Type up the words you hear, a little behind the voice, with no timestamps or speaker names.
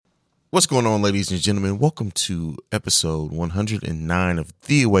What's going on, ladies and gentlemen? Welcome to episode 109 of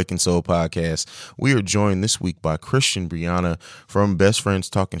the Awakened Soul podcast. We are joined this week by Christian Brianna from Best Friends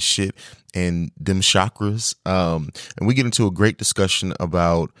Talking Shit and Them Chakras. And we get into a great discussion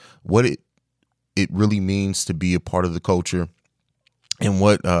about what it really means to be a part of the culture. And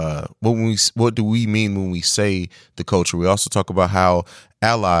what do we mean when we say the culture? We also talk about how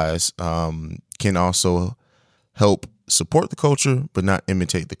allies can also help support the culture, but not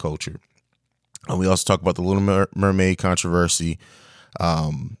imitate the culture. And we also talk about the Little Mermaid controversy.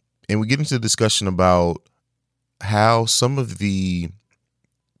 And we get into a discussion about how some of the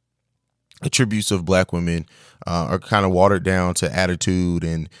attributes of Black women are kind of watered down to attitude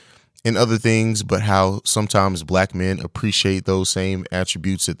and other things, but how sometimes Black men appreciate those same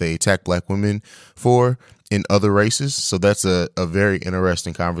attributes that they attack Black women for in other races. So that's a very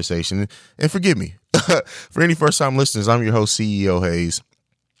interesting conversation. And forgive me, for any first-time listeners, I'm your host, CEO Hayes.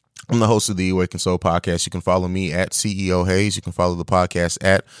 I'm the host of the Awakened Soul podcast. You can follow me at CEO Hayes. You can follow the podcast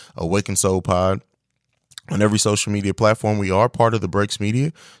at Awakened Soul Pod. On every social media platform, we are part of the Breaks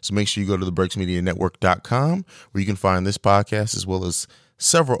Media. So make sure you go to thebreaksmedianetwork.com where you can find this podcast as well as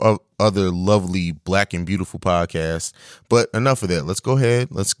several other lovely Black and beautiful podcasts. But enough of that. Let's go ahead.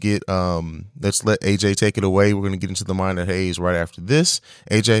 Let's let AJ take it away. We're going to get into the mind of Hayes right after this.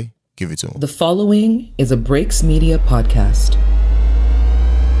 AJ, give it to him. The following is a Breaks Media podcast.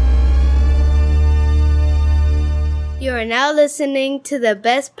 You are now listening to the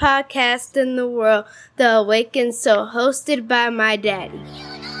best podcast in the world, The Awakened Soul, hosted by my daddy.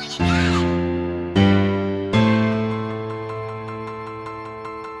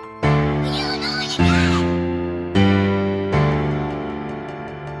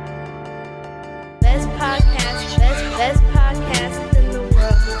 Best podcast in the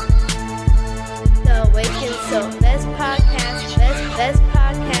world, The Awakened Soul. Best podcast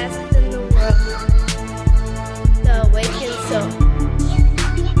in the world, The Awakened Soul.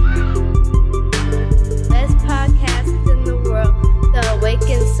 Best podcast in the world, The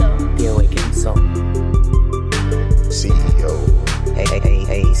Awakened Soul. The Awakened Soul. CEO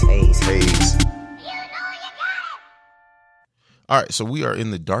Hayes. All right, so we are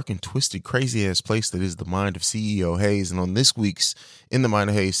in the dark and twisted, crazy-ass place that is the mind of CEO Hayes. And on this week's In the Mind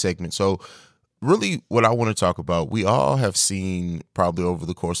of Hayes segment, so really what I want to talk about, we all have seen probably over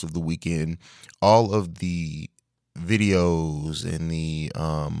the course of the weekend, all of the videos and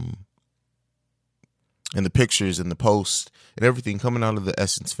the pictures and the posts and everything coming out of the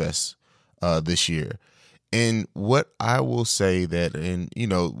Essence Fest this year. And what I will say that, and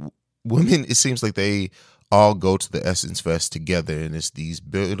women, it seems like they all go to the Essence Fest together, and it's these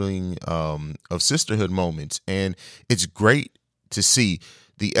building of sisterhood moments, and it's great to see.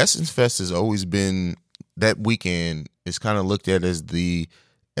 The Essence Fest has always been, that weekend is kind of looked at as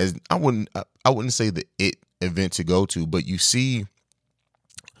I wouldn't say the it event to go to, but you see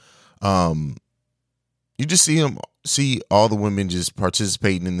you just see all the women just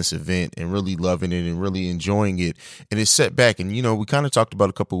participating in this event and really loving it and really enjoying it. And it's set back. And, we kind of talked about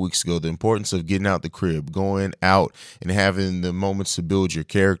a couple of weeks ago, the importance of getting out the crib, going out and having the moments to build your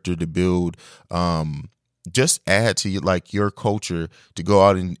character, to build, just add to your culture, to go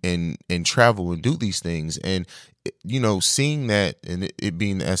out and travel and do these things. And, seeing that and it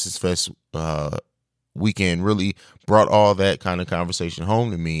being the Essence Fest, weekend really brought all that kind of conversation home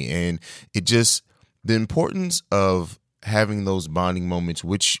to me. And it just, the importance of having those bonding moments,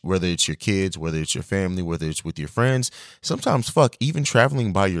 whether it's your kids, whether it's your family, whether it's with your friends, sometimes even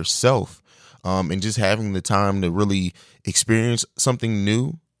traveling by yourself, and just having the time to really experience something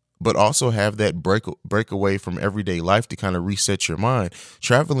new, but also have that break away from everyday life to kind of reset your mind.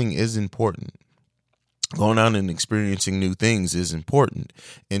 Traveling is important. Going out and experiencing new things is important.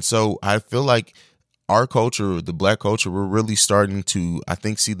 And so I feel like our culture, the Black culture, we're really starting to, I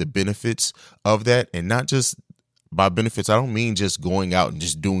think, see the benefits of that. And not just by benefits, I don't mean just going out and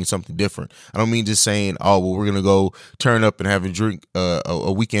just doing something different. I don't mean just saying, oh, well, we're going to go turn up and have a drink,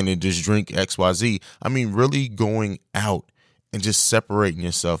 a weekend and just drink XYZ. I mean, really going out and just separating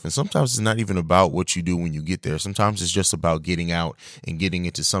yourself. And sometimes it's not even about what you do when you get there. Sometimes it's just about getting out and getting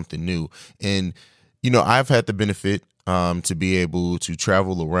into something new. And, I've had the benefit to be able to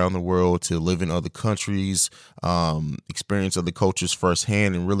travel around the world, to live in other countries, experience other cultures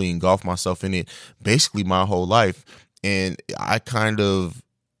firsthand, and really engulf myself in it basically my whole life. And I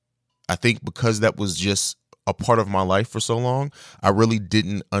think because that was just a part of my life for so long, I really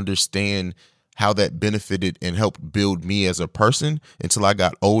didn't understand how that benefited and helped build me as a person until I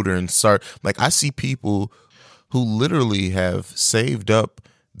got older and I see people who literally have saved up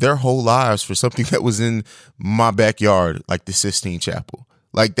their whole lives for something that was in my backyard, like the Sistine Chapel.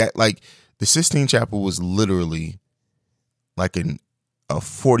 Like that, like the Sistine Chapel was literally like a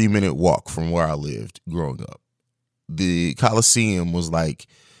 40-minute walk from where I lived growing up. The Colosseum was like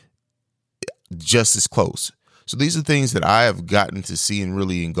just as close. So these are things that I have gotten to see and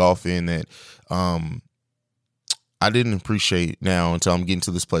really engulf in that I didn't appreciate now until I'm getting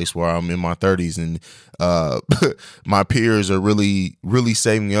to this place where I'm in my 30s and my peers are really, really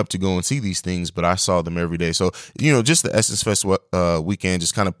saving me up to go and see these things, but I saw them every day. So, just the Essence Fest weekend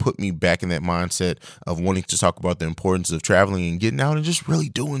just kind of put me back in that mindset of wanting to talk about the importance of traveling and getting out and just really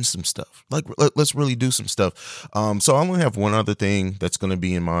doing some stuff. Like, let's really do some stuff. So I'm going to have one other thing that's going to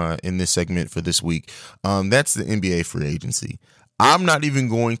be in this segment for this week. That's the NBA free agency. I'm not even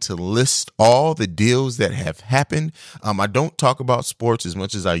going to list all the deals that have happened. I don't talk about sports as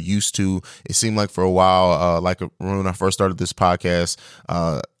much as I used to. It seemed like for a while, when I first started this podcast,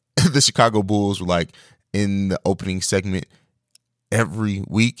 the Chicago Bulls were like in the opening segment every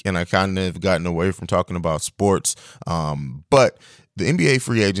week, and I kind of gotten away from talking about sports. But the NBA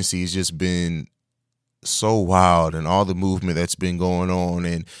free agency has just been so wild, and all the movement that's been going on.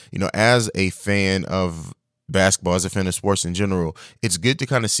 And, as a fan of basketball, as a fan of sports in general, it's good to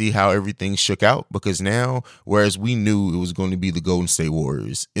kind of see how everything shook out, because now, whereas we knew it was going to be the Golden State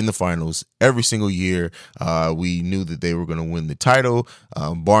Warriors in the finals every single year, we knew that they were going to win the title,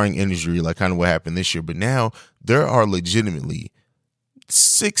 barring injury, like kind of what happened this year. But now there are legitimately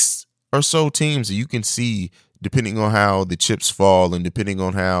 6 or so teams that you can see, depending on how the chips fall and depending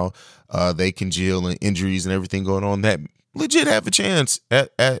on how they congeal and injuries and everything going on, that legit have a chance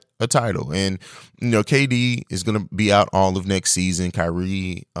at a title. And, KD is going to be out all of next season.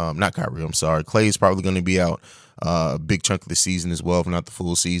 Clay is probably going to be out a big chunk of the season as well, if not the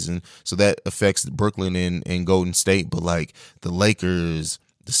full season. So that affects Brooklyn and Golden State. But like the Lakers,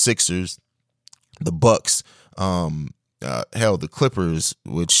 the Sixers, the Bucks, the Clippers,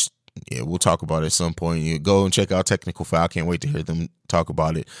 which we'll talk about at some point. You go and check out Technical Foul. I can't wait to hear them talk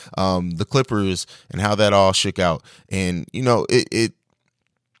about it. The Clippers and how that all shook out. And, it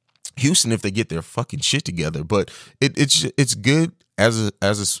Houston, if they get their fucking shit together. But it's good as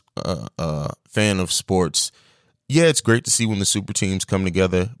a fan of sports. Yeah, it's great to see when the super teams come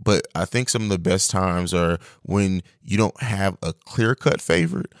together, but I think some of the best times are when you don't have a clear-cut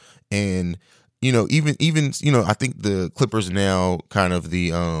favorite. And even I think the Clippers are now kind of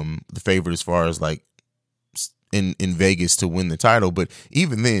the favorite as far as like in Vegas to win the title. But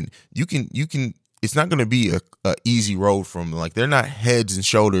even then, you can it's not going to be a easy road from, like, they're not heads and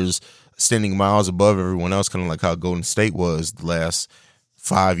shoulders standing miles above everyone else, kind of like how Golden State was the last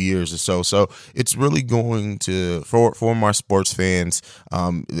 5 years or so. So it's really going to, for my sports fans,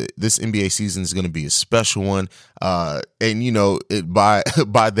 this NBA season is going to be a special one. And by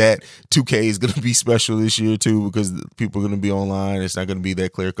that, 2K is going to be special this year too, because people are going to be online. It's not going to be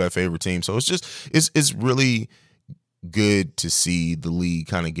that clear cut favorite team. So it's really good to see the league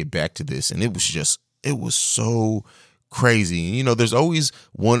kind of get back to this. And it was so crazy. There's always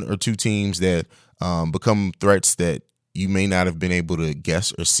 1 or 2 teams that become threats that you may not have been able to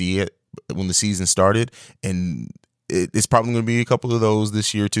guess or see it when the season started, and it's probably going to be a couple of those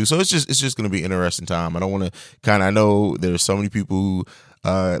this year too. So it's just going to be an interesting time. I don't want to I know there's so many people who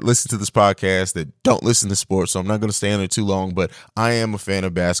listen to this podcast that don't listen to sports, so I'm not going to stay on it too long, but I am a fan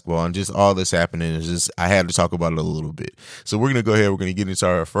of basketball, and just all this happening is just, I had to talk about it a little bit. So we're going to go ahead. We're going to get into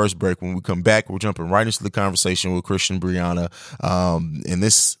our first break. When we come back, we're jumping right into the conversation with Christian Brianna. And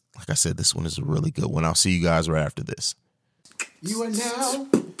this, like I said, this one is a really good one. I'll see you guys right after this. You are now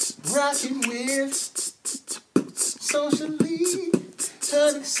rocking with socially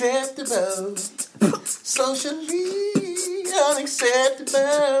unacceptable. Socially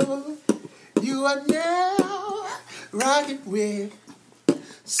unacceptable. You are now rocking with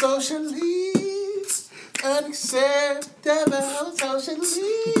socially unacceptable.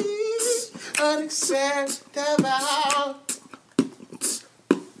 Socially unacceptable.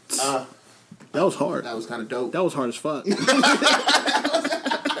 That was hard. That was kind of dope. That was hard as fuck.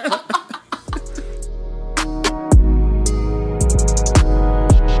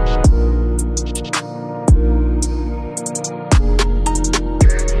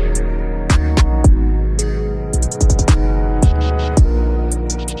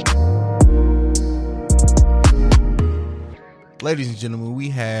 Ladies and gentlemen, we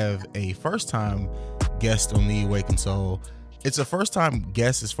have a first-time guest on the Awakened Soul. It's a first-time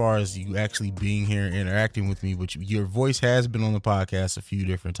guest as far as you actually being here and interacting with me, but your voice has been on the podcast a few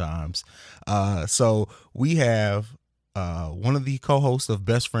different times. So we have one of the co-hosts of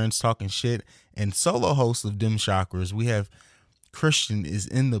Best Friends Talking Shit and solo host of Dim Chakras. We have Christian is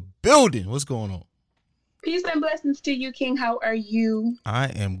in the building. What's going on? Peace and blessings to you, King. How are you? I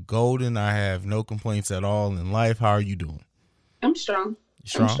am golden. I have no complaints at all in life. How are you doing? I'm strong.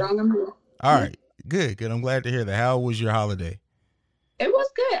 Strong? I'm strong. I'm here. All right. Good. I'm glad to hear that. How was your holiday? It was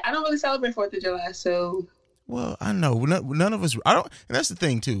good. I don't really celebrate 4th of July, so. Well, I know none of us. I don't, and that's the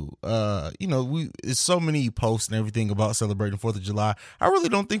thing too. It's so many posts and everything about celebrating 4th of July. I really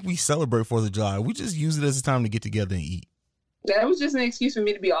don't think we celebrate 4th of July. We just use it as a time to get together and eat. That was just an excuse for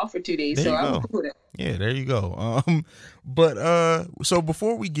me to be off for 2 days, so I'm cool with it. Yeah, there you go. So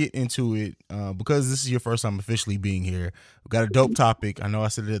before we get into it, because this is your first time officially being here, we've got a dope topic. I know I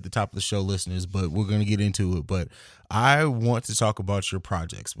said it at the top of the show, listeners, but we're going to get into it. But I want to talk about your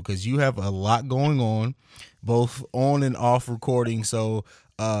projects because you have a lot going on, both on and off recording. So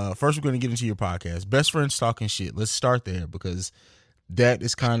first we're going to get into your podcast, Best Friends Talking Shit. Let's start there because that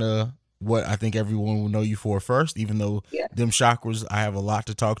is kind of what I think everyone will know you for first, even though them chakras, I have a lot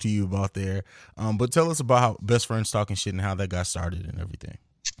to talk to you about there. But tell us about how Best Friends Talking Shit and how that got started and everything.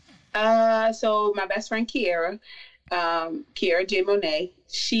 So my best friend Kiara J. Monet,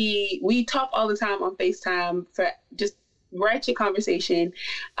 we talk all the time on FaceTime for just ratchet conversation.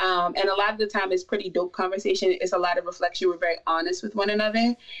 And a lot of the time it's pretty dope conversation. It's a lot of reflection. We're very honest with one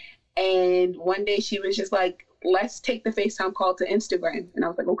another. And one day she was just like, let's take the FaceTime call to Instagram. And I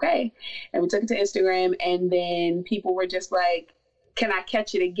was like, okay. And we took it to Instagram. And then people were just like, can I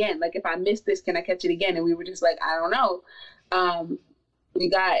catch it again? Like, if I miss this, can I catch it again? And we were just like, I don't know.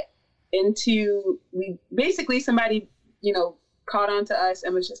 Basically somebody, called on to us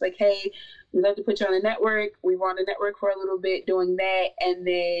and was just like, hey, we'd love to put you on the network. We were on the network for a little bit doing that. And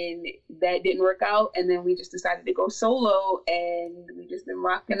then that didn't work out. And then we just decided to go solo and we've just been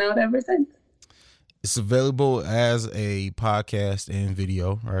rocking out ever since. It's available as a podcast and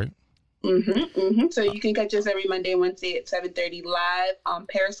video, right? So you can catch us every Monday, Wednesday at 7:30 live on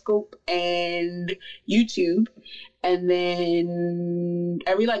Periscope and YouTube. And then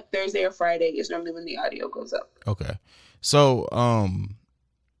every Thursday or Friday is normally when the audio goes up. Okay. So,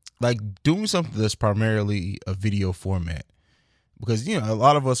 doing something that's primarily a video format, because, a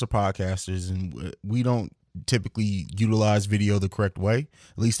lot of us are podcasters and we don't typically utilize video the correct way,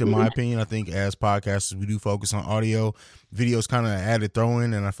 at least in my opinion. I think as podcasters, we do focus on audio. Video's kind of added throw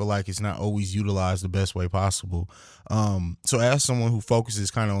in, and I feel like it's not always utilized the best way possible. So as someone who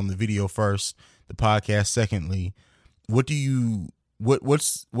focuses kind of on the video first, the podcast secondly, what's the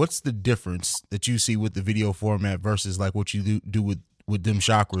difference that you see with the video format versus what you do with them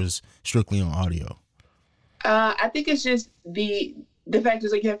chakras strictly on audio? I think it's just the fact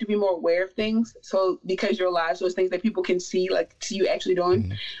is you have to be more aware of things. So because you're live, so it's things that people can see, see you actually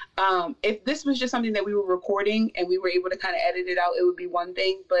doing. If this was just something that we were recording and we were able to kind of edit it out, it would be one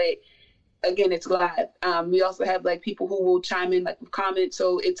thing. But again, it's live. We also have people who will chime in with comments.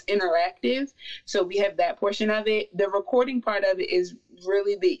 So it's interactive. So we have that portion of it. The recording part of it is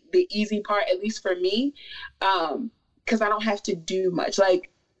really the easy part, at least for me. Cause I don't have to do much.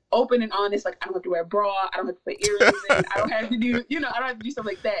 Open and honest, I don't have to wear a bra, I don't have to put earrings in, I don't have to do, I don't have to do stuff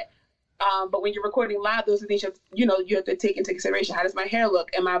like that. But when you're recording live, those are things you have to take into consideration. How does my hair look?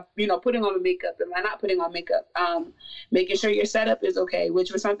 Am I, putting on makeup? Am I not putting on makeup? Making sure your setup is okay,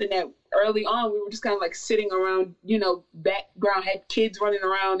 which was something that early on we were just kind of sitting around, background, had kids running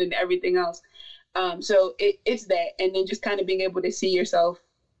around and everything else. So it's that, and then just kind of being able to see yourself.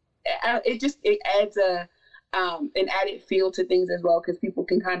 It adds an added feel to things as well, because people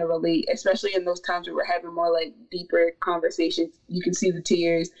can kind of relate, especially in those times where we're having more deeper conversations. You can see the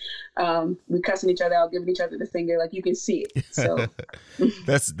tears. We're cussing each other out, giving each other the finger. You can see it. So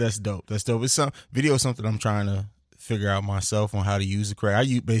that's dope. That's dope. It's video is something I'm trying to figure out myself on how to use it correct.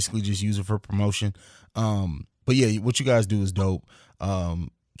 I basically just use it for promotion. But yeah, what you guys do is dope.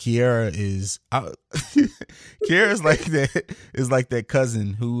 Kiara is like that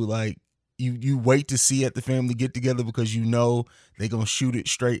cousin who you wait to see at the family get together because they're gonna shoot it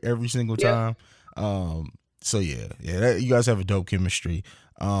straight every single time. So you guys have a dope chemistry.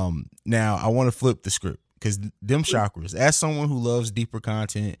 Now I want to flip the script because them chakras, as someone who loves deeper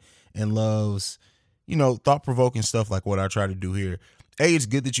content and loves thought-provoking stuff like what I try to do here, it's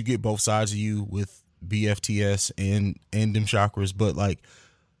good that you get both sides of you with BFTS and them chakras, but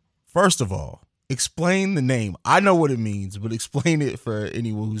first of all, explain the name. I know what it means, but explain it for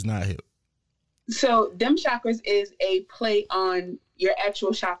anyone who's not hip. So Dem Chakras is a play on your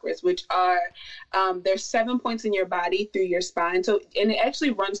actual chakras, which are, there's 7 points in your body through your spine. So, and it actually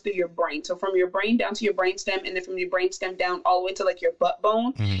runs through your brain. So from your brain down to your brainstem, and then from your brainstem down all the way to your butt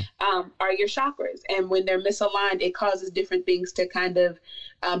bone, are your chakras. And when they're misaligned, it causes different things to kind of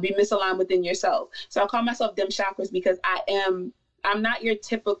be misaligned within yourself. So I call myself Dem Chakras because I'm not your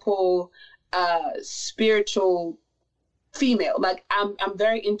typical spiritual female. Like I'm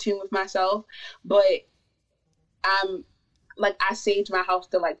very in tune with myself, but I'm like, I sage my house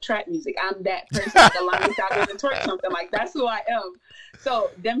to like trap music. I'm that person, like a line chakras and twerk something. Like that's who I am. So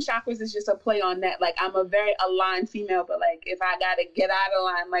them chakras is just a play on that. Like I'm a very aligned female, but like if I gotta get out of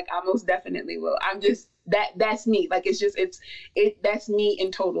line, like I most definitely will. I'm just that's me. Like that's me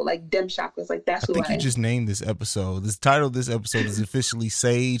in total. Like them chakras. Like that's who I am. I think you just named this episode. This title of this episode is officially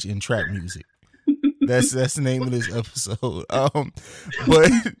Sage and Trap Music. That's the name of this episode.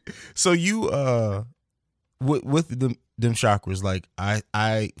 But so you with them chakras, like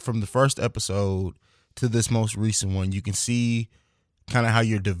I from the first episode to this most recent one, you can see kind of how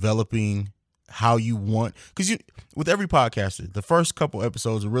you're developing how you want, because you with every podcaster, the first couple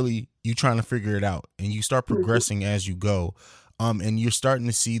episodes are really you trying to figure it out, and you start progressing as you go, and you're starting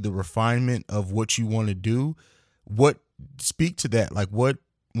to see the refinement of what you want to do. What speak to that, like what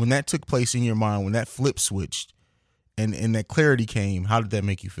when that took place in your mind, when that flip switched and that clarity came, how did that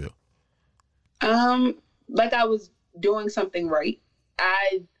make you feel? Like I was doing something right.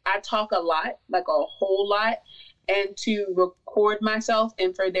 I talk a lot, like a whole lot, and to record myself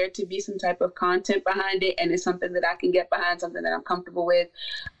and for there to be some type of content behind it, and it's something that I can get behind, something that I'm comfortable with.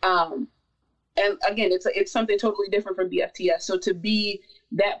 And again, it's something totally different from BFTS. So to be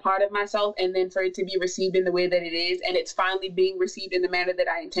that part of myself, and then for it to be received in the way that it is, and it's finally being received in the manner that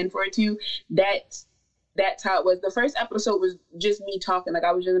I intend for it to, that's how it was. The first episode was just me talking, like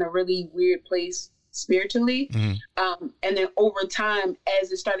I was just in a really weird place spiritually. And then over time,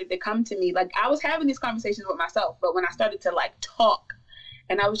 as it started to come to me, like I was having these conversations with myself, but when I started to like talk,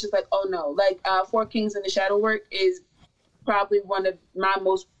 and I was just like, oh no, like 4 Kings in the Shadow Work is probably one of my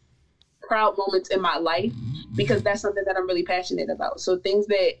most proud moments in my life, because that's something that I'm really passionate about. So things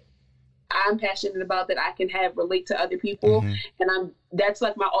that I'm passionate about that I can have relate to other people. And that's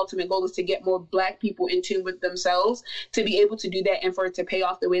like my ultimate goal, is to get more Black people in tune with themselves, to be able to do that, and for it to pay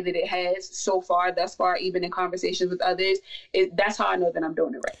off the way that it has thus far, even in conversations with others. That's how I know that I'm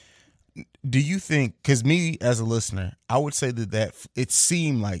doing it right. Do you think, because me as a listener, I would say that it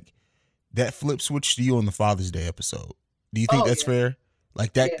seemed like that flip switched to you on the Father's Day episode. Do you think that's fair?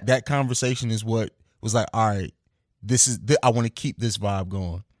 Like that conversation is what was like, all right, I want to keep this vibe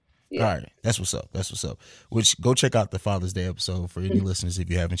going. Yeah. All right, that's what's up. Which, go check out the Father's Day episode for any listeners if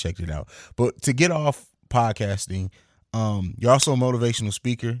you haven't checked it out. But to get off podcasting, you're also a motivational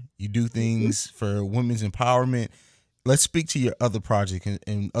speaker. You do things for women's empowerment. Let's speak to your other project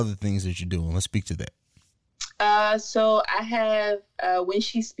and other things that you're doing. Let's speak to that. So I have When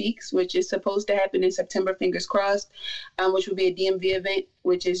She Speaks, which is supposed to happen in September, fingers crossed, which will be a DMV event,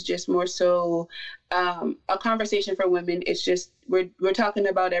 which is just more so a conversation for women. It's just we're talking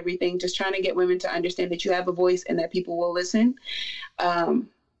about everything, just trying to get women to understand that you have a voice and that people will listen.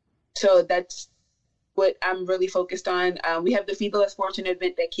 So that's what I'm really focused on. We have the Feed the Less Fortunate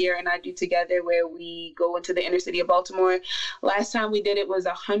event that Kiara and I do together, where we go into the inner city of Baltimore. Last time we did it was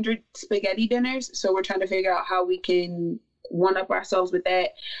 100 spaghetti dinners. So we're trying to figure out how we can one-up ourselves with that.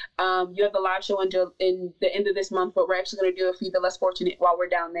 You have the live show in the end of this month, but we're actually going to do a Feed the Less Fortunate while we're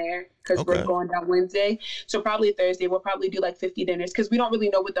down there, because we're going down Wednesday. So probably Thursday, we'll probably do like 50 dinners, because we don't really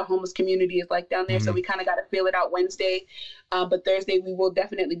know what the homeless community is like down there. So we kind of got to feel it out Wednesday. But Thursday, we will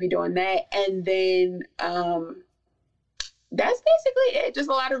definitely be doing that. And then that's basically it. Just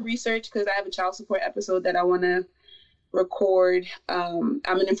a lot of research, because I have a child support episode that I want to record. I'm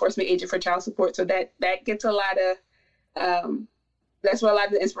an enforcement agent for child support. So that gets a lot of that's where a lot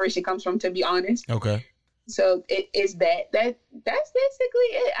of the inspiration comes from, to be honest. Okay. So it is that's basically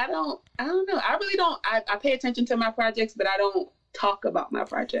it. I don't know. I really don't. I pay attention to my projects, but I don't talk about my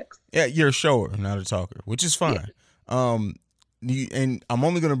projects. Yeah, you're a shower, not a talker, which is fine. Yeah. And I'm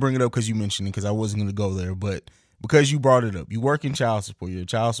only going to bring it up because you mentioned it, because I wasn't going to go there, but because you brought it up, you work in child support. You're a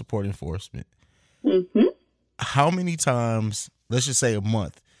child support enforcement. How many times, let's just say a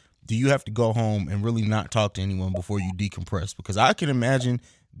month, do you have to go home and really not talk to anyone before you decompress? Because I can imagine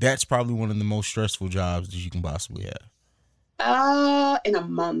that's probably one of the most stressful jobs that you can possibly have. In a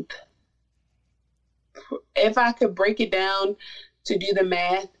month. If I could break it down to do the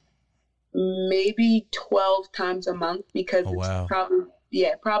math, maybe 12 times a month, because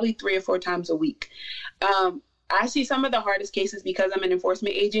it's probably 3 or 4 times a week. I see some of the hardest cases because I'm an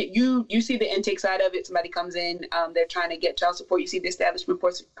enforcement agent. You see the intake side of it. Somebody comes in, they're trying to get child support. You see the establishment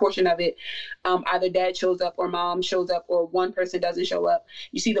portion of it. Either dad shows up or mom shows up, or one person doesn't show up.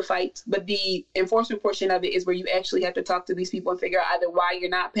 You see the fights. But the enforcement portion of it is where you actually have to talk to these people and figure out either why you're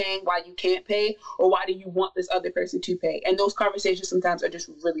not paying, why you can't pay, or why do you want this other person to pay. And those conversations sometimes are just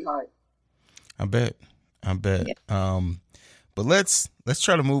really hard. I bet. Yeah. But let's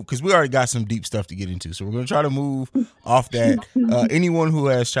try to move, because we already got some deep stuff to get into. So we're going to try to move off that. Anyone who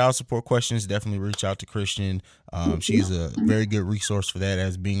has child support questions, definitely reach out to Christian. She's a very good resource for that,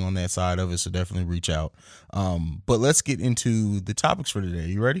 as being on that side of it. So definitely reach out. But let's get into the topics for today.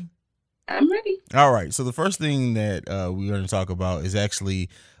 You ready? I'm ready. All right. So the first thing that we're going to talk about is actually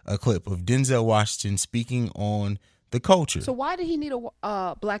a clip of Denzel Washington speaking on the culture. So why did he need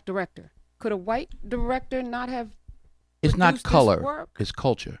a black director? Could a white director not have? It's not color. It's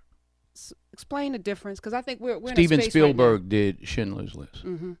culture. Explain the difference, because I think we're Steven in a space Spielberg right did Schindler's List.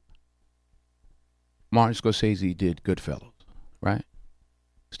 Mm-hmm. Martin Scorsese did Goodfellas, right?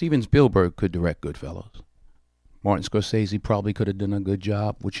 Steven Spielberg could direct Goodfellas. Martin Scorsese probably could have done a good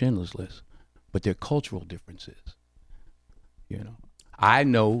job with Schindler's List, but they're cultural differences. You know, I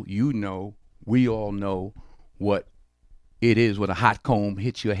know, you know, we all know what it is when a hot comb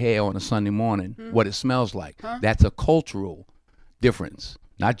hits your hair on a Sunday morning, what it smells like. Huh? That's a cultural difference,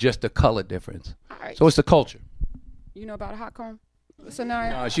 not just a color difference. All right. So it's the culture. You know about a hot comb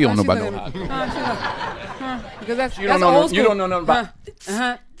scenario? No, she don't know about no hot hot comb. Because that's You don't know. old school. You don't know nothing about.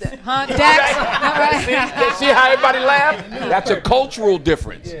 Dax. See how everybody laugh? That's a cultural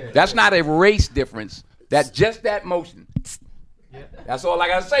difference. That's not a race difference. That's just that motion. That's all I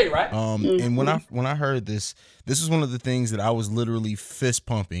gotta say, right? And when I heard this is one of the things that I was literally fist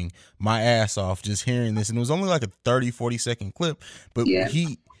pumping my ass off just hearing this, and it was only like a 30-40 second clip, but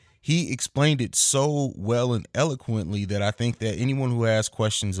he explained it so well and eloquently that I think that anyone who has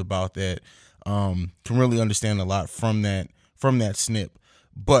questions about that can really understand a lot from that snip.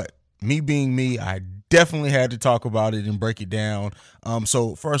 But me being me, I definitely had to talk about it and break it down.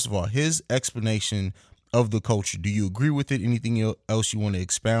 So first of all, his explanation of the culture. Do you agree with it? Anything else you want to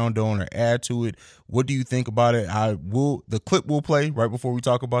expound on or add to it? What do you think about it? The clip will play right before we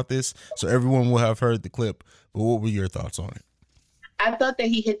talk about this, so everyone will have heard the clip. But what were your thoughts on it? I thought that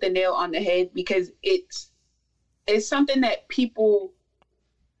he hit the nail on the head, because it's something that people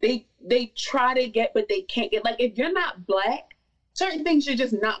they try to get, but they can't get. Like, if you're not black, certain things you're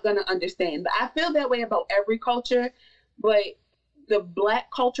just not gonna understand. But I feel that way about every culture, but the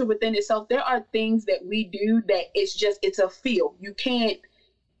black culture within itself, there are things that we do that it's a feel. You can't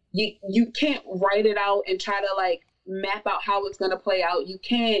write it out and try to like map out how it's going to play out. You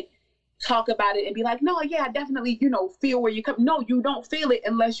can't talk about it and be like, no, yeah, I definitely, feel where you come. No, you don't feel it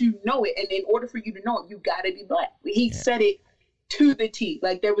unless you know it. And in order for you to know it, you got to be black. He said it to the T.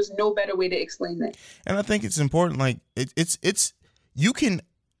 Like, there was no better way to explain that. And I think it's important. Like, it's you can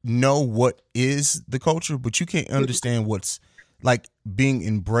know what is the culture, but you can't understand what's like being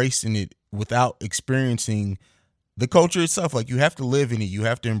embraced in it without experiencing the culture itself. Like, you have to live in it, you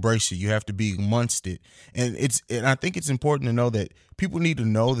have to embrace it, you have to be amongst it. And I think it's important to know that people need to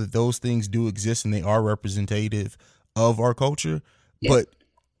know that those things do exist and they are representative of our culture. But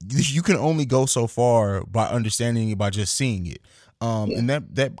you can only go so far by understanding it, by just seeing it. And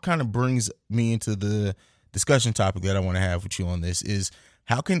that kind of brings me into the discussion topic that I want to have with you on this is,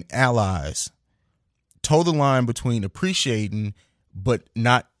 how can allies toe the line between appreciating but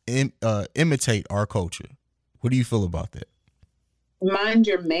not imitate our culture? What do you feel about that? Mind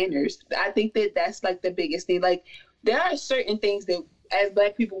your manners. I think that's like the biggest thing. Like, there are certain things that as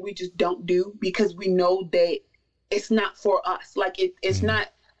black people we just don't do because we know that it's not for us. Like, it's not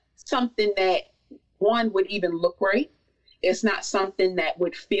something that one would even look right. It's not something that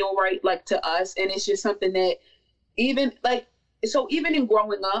would feel right, like, to us. And it's just something that even in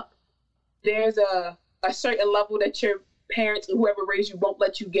growing up, there's a certain level that your parents and whoever raised you won't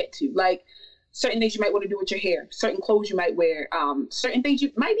let you get to. Like, certain things you might want to do with your hair, certain clothes you might wear, certain things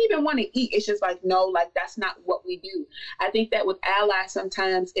you might even want to eat. It's just like, no, like, that's not what we do. I think that with allies,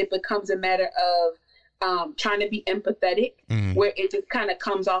 sometimes it becomes a matter of trying to be empathetic, where it just kind of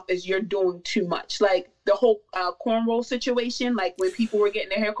comes off as you're doing too much. Like, the whole cornrow situation, like when people were getting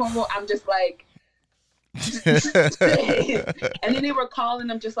their hair cornrow, I'm just like, and then they were calling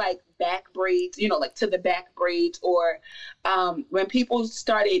them just like back braids, like to the back braids, or when people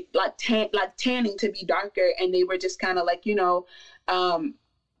started like tanning to be darker, and they were just kind of like, they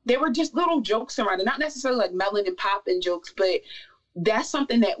were just little jokes around it, not necessarily like melanin popping jokes, but that's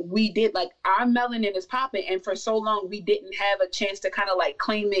something that we did. Like, our melanin is popping, and for so long we didn't have a chance to kind of like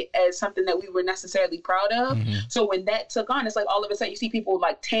claim it as something that we were necessarily proud of. So when that took on, it's like all of a sudden you see people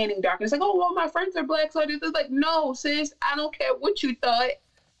like tanning dark, and it's like, oh, well, my friends are black, so it's like, no, sis, I don't care what you thought,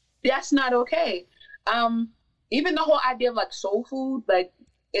 that's not okay. Even the whole idea of like soul food, like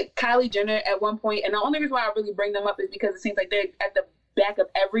Kylie Jenner at one point, and the only reason why I really bring them up is because it seems like they're at the back of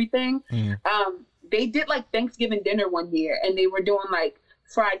everything. They did like Thanksgiving dinner one year, and they were doing like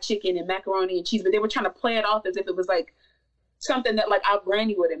fried chicken and macaroni and cheese, but they were trying to play it off as if it was like something that like our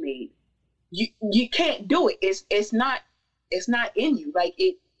granny would have made. You can't do it. It's not in you. Like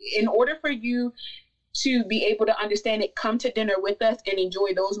it, in order for you to be able to understand it, come to dinner with us and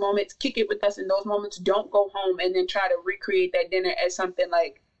enjoy those moments, kick it with us in those moments. Don't go home and then try to recreate that dinner as something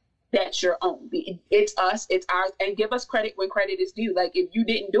like that's your own. It's us, it's ours, and give us credit when credit is due. Like if you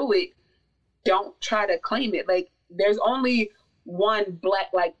didn't do it, don't try to claim it. Like there's only one black,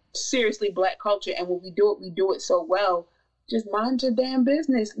 like seriously black culture, and when we do it so well. Just mind your damn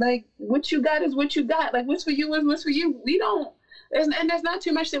business. Like what you got is what you got. Like what's for you is what's for you. We don't. And there's not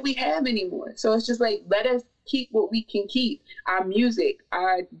too much that we have anymore. So it's just like, let us keep what we can keep. Our music,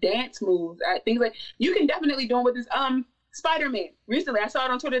 our dance moves, things like, you can definitely do it with this, Spider-Man. Recently, I saw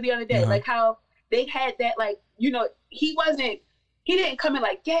it on Twitter the other day, like how they had that, like, you know, he didn't come in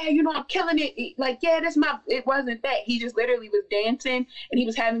like, yeah, you know, I'm killing it. Like, yeah, it wasn't that. He just literally was dancing and he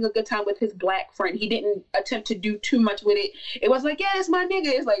was having a good time with his black friend. He didn't attempt to do too much with it. It was like, yeah, it's my nigga.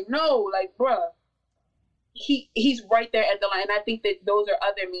 It's like, no, like, bruh. He's right there at the line. I think that those are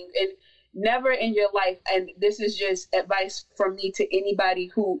other means. And never in your life, and this is just advice from me to anybody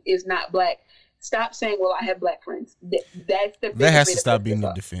who is not black, stop saying, well, I have black friends. That's the that has to stop being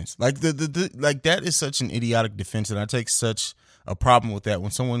the defense. Like the like that is such an idiotic defense, and I take such a problem with that when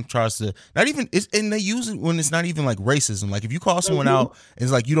someone tries to not even and they use it when it's not even like racism. Like if you call someone out,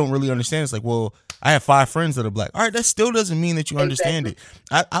 it's like you don't really understand. It's like, well, I have 5 friends that are black. All right, that still doesn't mean that you understand it.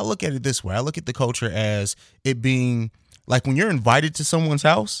 I look at it this way. I look at the culture as it being like when you're invited to someone's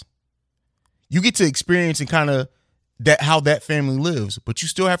house, you get to experience and kind of that how that family lives, but you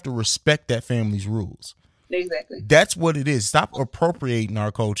still have to respect that family's rules. Exactly. That's what it is. Stop appropriating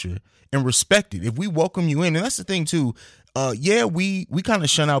our culture and respect it. If we welcome you in, and that's the thing too. Yeah, we kind of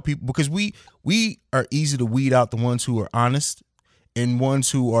shun out people because we are easy to weed out the ones who are honest and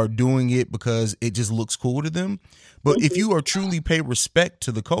ones who are doing it because it just looks cool to them. But if you are truly pay respect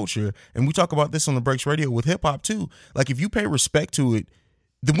to the culture, and we talk about this on the Breaks Radio with hip hop too, like if you pay respect to it,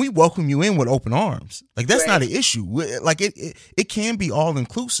 then we welcome you in with open arms. Like that's not an issue. Like it can be all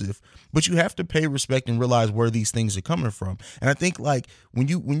inclusive, but you have to pay respect and realize where these things are coming from. And I think like when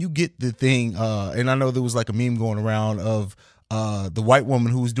you get the thing, and I know there was like a meme going around of the white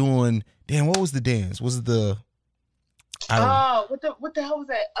woman who was doing, damn, what was the dance? Was it the what the hell was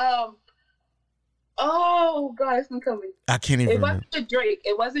that? Oh God, it's been coming. I can't even remember.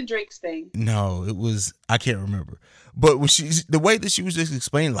 It wasn't Drake's thing. No, it was. I can't remember. But when the way that she was just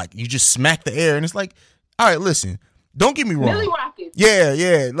explaining, like you just smack the air, and it's like, all right, listen, don't get me wrong. Millie Rockets.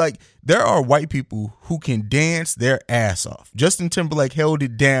 Yeah. Like there are white people who can dance their ass off. Justin Timberlake held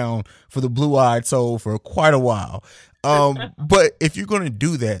it down for the Blue Eyed Soul for quite a while. But if you're gonna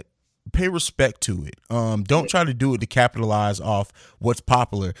do that, pay respect to it. Don't try to do it to capitalize off what's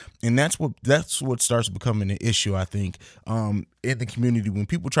popular, and that's what starts becoming an issue, I think, in the community when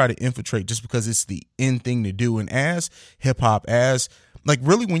people try to infiltrate just because it's the in thing to do. And as hip hop, as like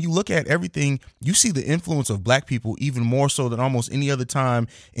really when you look at everything, you see the influence of black people even more so than almost any other time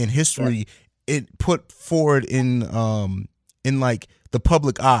in history. It put forward in like the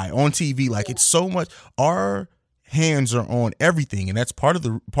public eye on TV. Like it's so much our hands are on everything, and that's part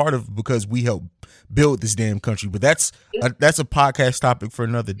of because we help build this damn country. But that's a podcast topic for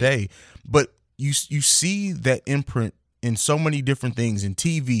another day. But you see that imprint in so many different things, in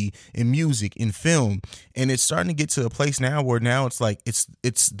TV, in music, in film, and it's starting to get to a place now where now it's like it's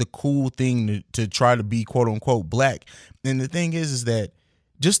the cool thing to try to be quote unquote black. And the thing is that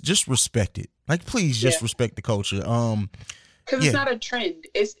just respect it. Like please just respect the culture. Because it's not a trend.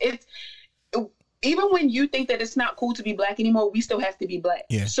 It's even when you think that it's not cool to be black anymore, we still have to be black.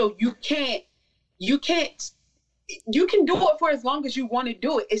 Yeah. So you can do it for as long as you want to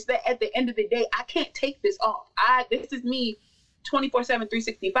do it. It's that at the end of the day, I can't take this off. This is me 24/7,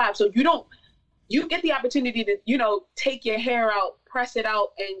 365. So you get the opportunity to, take your hair out, press it out,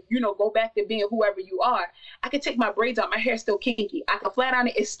 and, go back to being whoever you are. I can take my braids out. My hair's still kinky. I can flat iron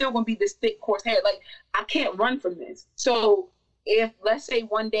it. It's still going to be this thick, coarse hair. Like, I can't run from this. So if, let's say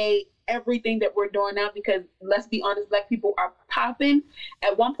one day, everything that we're doing now, because let's be honest, black people are popping.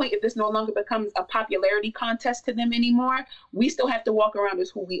 At one point, if this no longer becomes a popularity contest to them anymore, we still have to walk around as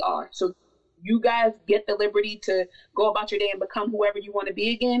who we are. So you guys get the liberty to go about your day and become whoever you want to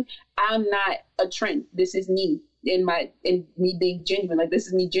be again. I'm not a trend. This is me in me being genuine. Like this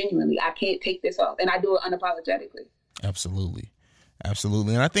is me genuinely. I can't take this off, and I do it unapologetically. Absolutely.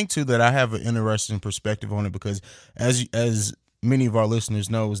 And I think too that I have an interesting perspective on it because as many of our listeners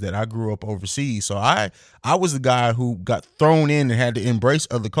knows that I grew up overseas. So I was the guy who got thrown in and had to embrace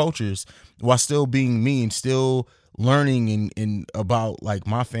other cultures while still being me and still learning and about like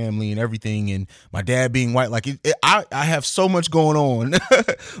my family and everything, and my dad being white. Like I have so much going on,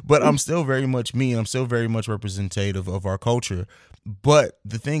 but I'm still very much me, and I'm still very much representative of our culture. But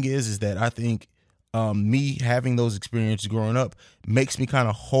the thing is that I think me having those experiences growing up makes me kind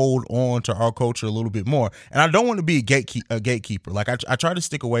of hold on to our culture a little bit more. And I don't want to be a gatekeeper. Like I try to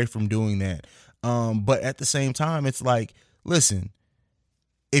stick away from doing that. But at the same time, it's like, listen,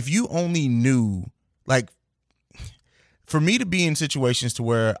 if you only knew, like, for me to be in situations to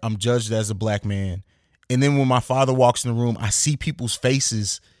where I'm judged as a black man, and then when my father walks in the room, I see people's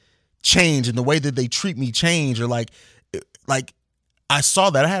faces change and the way that they treat me change, or like I saw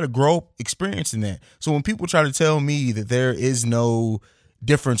that. I had a grow up experience in that. So when people try to tell me that there is no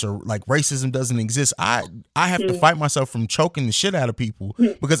difference or like racism doesn't exist, I have to fight myself from choking the shit out of people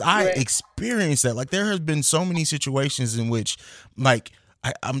because I experienced that. Like there has been so many situations in which, like,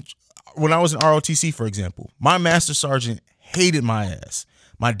 I'm when I was in ROTC, for example, my master sergeant hated my ass.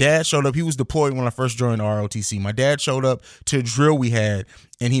 My dad showed up. He was deployed when I first joined ROTC. My dad showed up to a drill we had,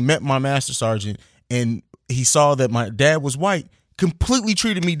 and he met my master sergeant, and he saw that my dad was white. Completely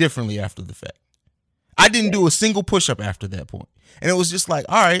treated me differently after the fact. I didn't do a single push-up after that point. And it was just like,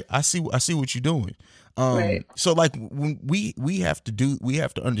 all right, I see what you're doing. So like when we have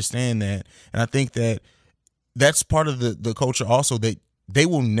to understand that. And I think that that's part of the culture also, that they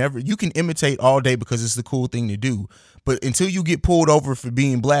will never, you can imitate all day because it's the cool thing to do. But until you get pulled over for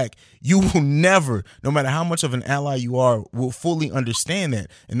being black, you will never, no matter how much of an ally you are, will fully understand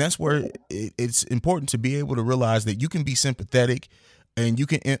that. And that's where it's important to be able to realize that you can be sympathetic and you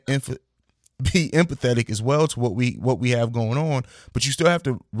can be empathetic as well to what we have going on. But you still have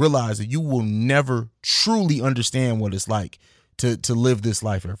to realize that you will never truly understand what it's like to live this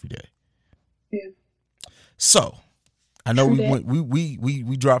life every day. Yeah. So I know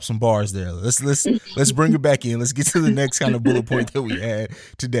we dropped some bars there. Let's bring it back in. Let's get to the next kind of bullet point that we had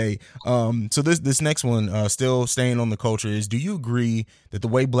today. So this next one, still staying on the culture, is: do you agree that the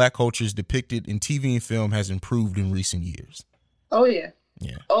way black culture is depicted in TV and film has improved in recent years? Oh yeah.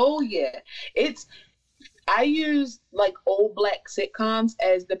 Yeah. Oh yeah. I use like old black sitcoms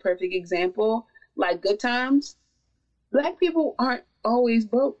as the perfect example. Like Good Times. Black people aren't always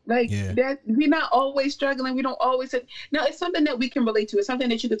broke, that we're not always struggling. We don't always no, it's something that we can relate to. It's something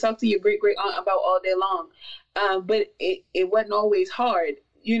that you could talk to your great aunt about all day long. But it wasn't always hard.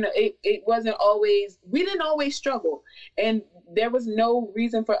 It wasn't always, we didn't always struggle, and there was no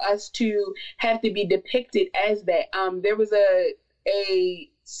reason for us to have to be depicted as that. There was a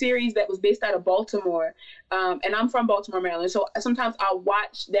series that was based out of Baltimore, and I'm from Baltimore, Maryland, so sometimes I'll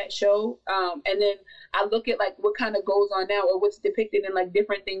watch that show, and then I look at like what kind of goes on now, or what's depicted in like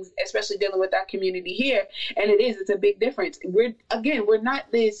different things, especially dealing with our community here, and it's a big difference. We're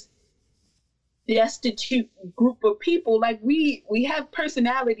not this destitute group of people. Like we have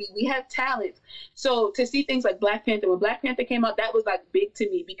personality, we have talent. So to see things like Black Panther, when Black Panther came out, that was like big to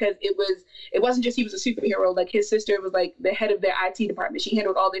me, because it wasn't just he was a superhero. Like his sister was like the head of their IT department. She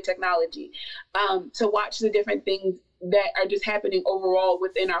handled all their technology. To watch the different things that are just happening overall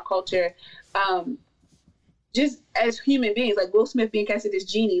within our culture, just as human beings, like Will Smith being casted as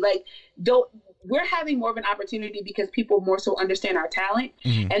Genie, like we're having more of an opportunity because people more so understand our talent.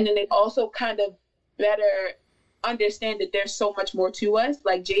 Mm-hmm. And then they also kind of better understand that there's so much more to us.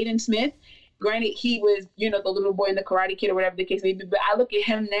 Like Jaden Smith, granted, he was, the little boy in the Karate Kid or whatever the case may be, but I look at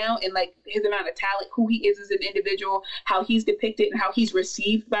him now and like his amount of talent, who he is as an individual, how he's depicted and how he's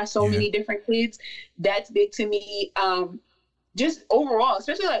received by so many different kids. That's big to me. Just overall,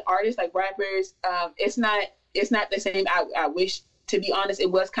 especially like artists, like rappers, it's not the same. I wish, to be honest, it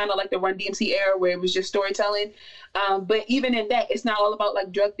was kind of like the Run DMC era where it was just storytelling. But even in that, it's not all about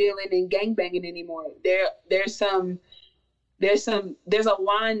like drug dealing and gangbanging anymore. There's a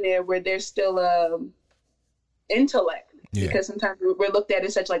line there where there's still intellect, because sometimes we're looked at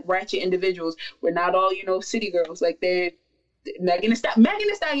as such like ratchet individuals. We're not all, city girls. Like Megan Thee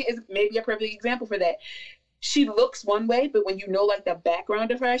Stallion is maybe a perfect example for that. She looks one way, but when like the background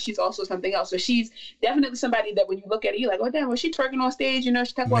of her, she's also something else. So she's definitely somebody that when you look at her, you're like, oh damn, was she twerking on stage? She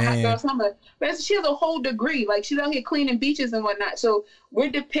talking about hot girl summer. But she has a whole degree. Like she's out here cleaning beaches and whatnot. So we're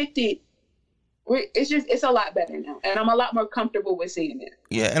depicted. It's a lot better now, and I'm a lot more comfortable with seeing it.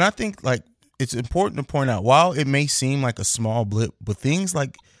 Yeah, and I think like it's important to point out, while it may seem like a small blip, but things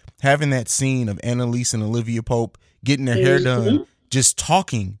like having that scene of Annalise and Olivia Pope getting their hair done, just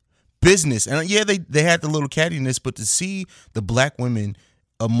talking business, and they had the little cattiness, but to see the black women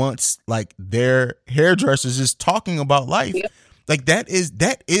amongst like their hairdressers just talking about life, like that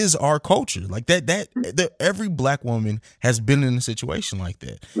is our culture. Like that every black woman has been in a situation like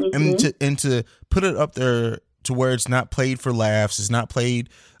that, and to put it up there to where it's not played for laughs. It's not played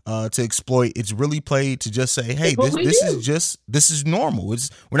to exploit. It's really played to just say, hey, this is normal.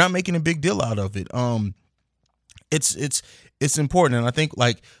 We're not making a big deal out of it. It's important, and I think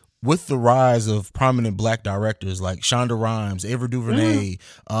like with the rise of prominent Black directors like Shonda Rhimes, Ava DuVernay,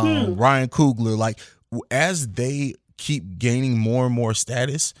 Ryan Coogler, like as they keep gaining more and more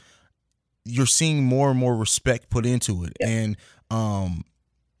status, you're seeing more and more respect put into it. And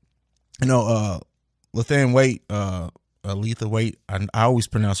Letha Waite, Letha Waite, I always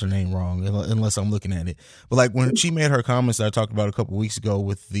pronounce her name wrong unless I'm looking at it. But like when she made her comments that I talked about a couple weeks ago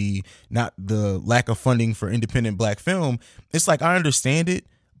with the lack of funding for independent Black film, it's like I understand it,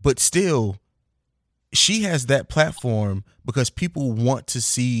 but still, she has that platform because people want to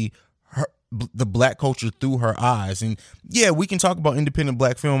see the Black culture through her eyes. And yeah, we can talk about independent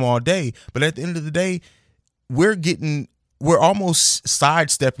Black film all day, but at the end of the day, we're almost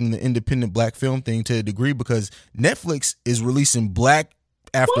sidestepping the independent Black film thing to a degree because Netflix is releasing Black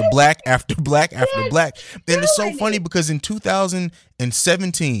after Black after Black after Black. And it's so funny because in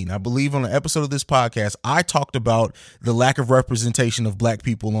 2017, I believe on an episode of this podcast, I talked about the lack of representation of Black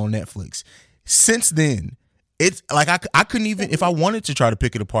people on Netflix. Since then, it's like I couldn't even, if I wanted to try to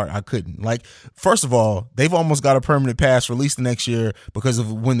pick it apart, I couldn't. Like, first of all, they've almost got a permanent pass released the next year because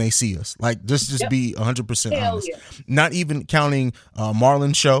of When They See Us. Like, just be 100% honest. Yeah. Not even counting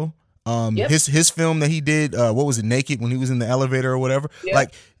Marlon's show. His film that he did, what was it, Naked, when he was in the elevator or whatever. Yep.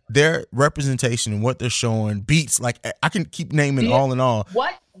 Like, their representation and what they're showing beats, like, I can keep naming all in all.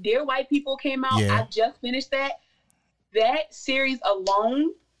 What? Dear White People came out. Yeah. I just finished that. That series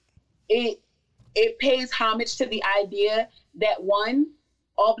alone, it pays homage to the idea that one,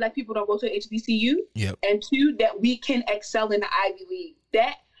 all Black people don't go to HBCU, and two, that we can excel in the Ivy League.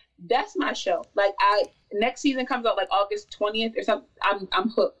 That's my show. Like next season comes out like August 20th or something. I'm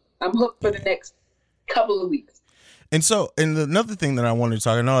hooked. I'm hooked for the next couple of weeks. And so, and another thing that I wanted to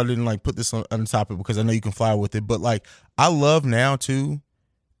talk, I know I didn't like put this on the topic because I know you can fly with it, but like I love now too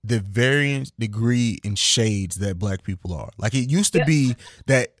the varying degree in shades that Black people are. Like it used to be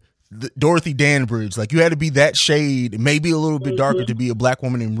that Dorothy Danbridge, like you had to be that shade, maybe a little bit darker to be a Black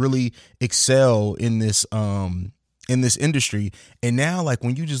woman and really excel in this industry. And now, like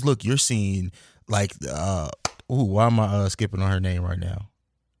when you just look, you're seeing like, why am I skipping on her name right now?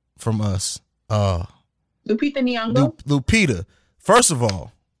 From Us, Lupita Nyong'o. Lupita. First of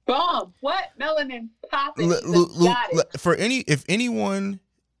all, bomb. What melanin popping? If anyone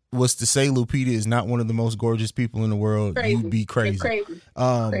was to say Lupita is not one of the most gorgeous people in the world, you'd be crazy. Crazy.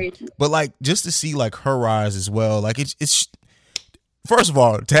 But like just to see like her rise as well, like it's first of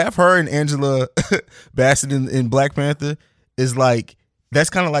all to have her and Angela Bassett in Black Panther is like that's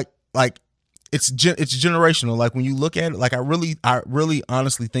kind of like it's generational. Like when you look at it, like I really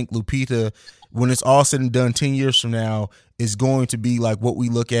honestly think Lupita, when it's all said and done, 10 years from now, is going to be like what we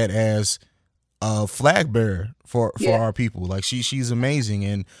look at as a flag bearer for our people. Like she's amazing,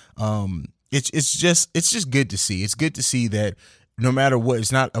 and it's just good to see. It's good to see that no matter what,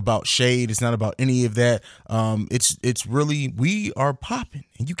 it's not about shade, it's not about any of that. It's really, we are popping,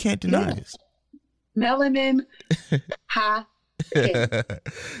 and you can't deny this. Melanin, ha.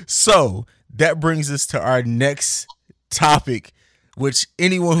 So that brings us to our next topic, which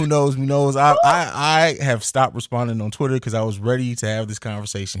anyone who knows me knows I have stopped responding on Twitter because I was ready to have this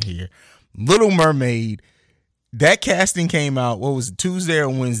conversation here. Little Mermaid, that casting came out, what was it, Tuesday or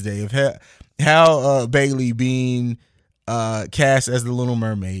Wednesday, of Halle Bailey being cast as the Little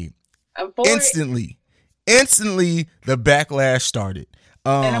Mermaid. Instantly the backlash started.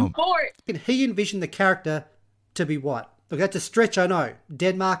 And I'm for it. He envisioned the character to be what? Look, that's a stretch, I know.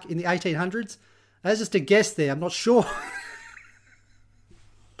 Denmark in the 1800s? That's just a guess there. I'm not sure.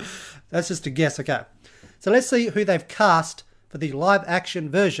 That's just a guess. Okay. So let's see who they've cast for the live action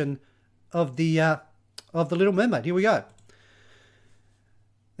version of the Little Mermaid. Here we go.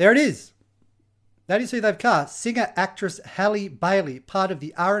 There it is. That is who they've cast. Singer actress Halle Bailey, part of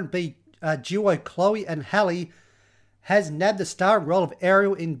the R&B duo Chloe and Halle, has nabbed the starring role of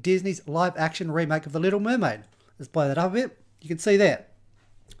Ariel in Disney's live action remake of The Little Mermaid. Let's play that up a bit. You can see there.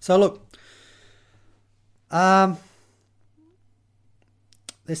 So look, there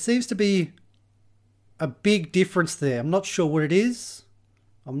seems to be a big difference there. I'm not sure what it is.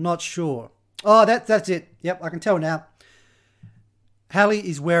 I'm not sure. Oh, that's it. Yep, I can tell now. Halle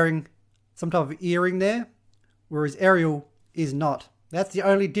is wearing some type of earring there, whereas Ariel is not. That's the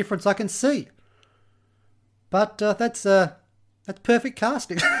only difference I can see. But that's perfect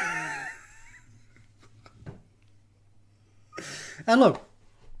casting. And look,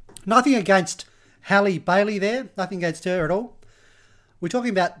 nothing against Halle Bailey there. Nothing against her at all. We're talking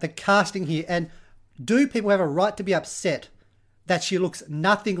about the casting here. And do people have a right to be upset that she looks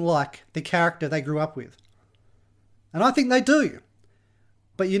nothing like the character they grew up with? And I think they do.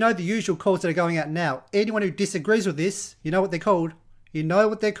 But you know the usual calls that are going out now. Anyone who disagrees with this, you know what they're called. You know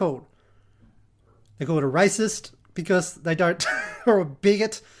what they're called. They're called a racist because they don't, or a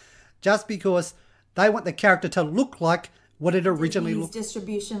bigot, just because they want the character to look like what it originally looked.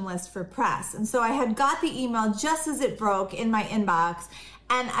 Distribution list for press. And so I had got the email just as it broke in my inbox,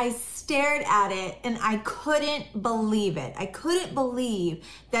 and I stared at it and I couldn't believe it. I couldn't believe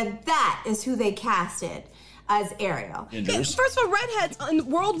that that is who they casted as Ariel. First of all, redheads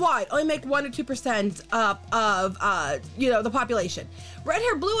worldwide only make 1 or 2% of the population. Red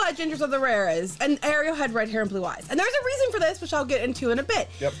hair, blue eyed gingers are the rarest, and Ariel had red hair and blue eyes. And there's a reason for this, which I'll get into in a bit.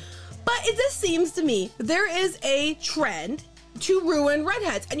 Yep. But it just seems to me there is a trend to ruin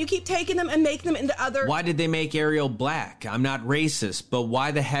redheads, and you keep taking them and making them into other. Why did they make Ariel black? I'm not racist, but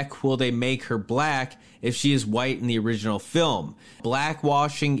why the heck will they make her black if she is white in the original film?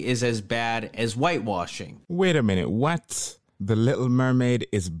 Blackwashing is as bad as whitewashing. Wait a minute, what? The Little Mermaid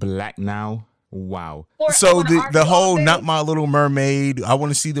is black now? Wow. So the whole Not My Little Mermaid, I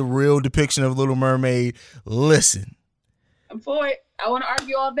want to see the real depiction of Little Mermaid. Listen. I'm for it. I want to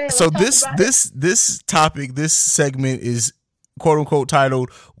argue all day. So this topic, this segment is quote unquote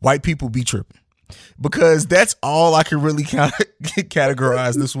titled "White People Be Tripping," because that's all I can really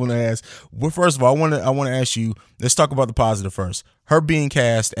categorize this one as. Well, first of all, I want to ask you. Let's talk about the positive first. Her being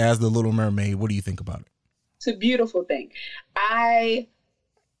cast as the Little Mermaid. What do you think about it? It's a beautiful thing.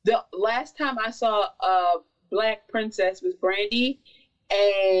 The last time I saw a black princess was Brandy,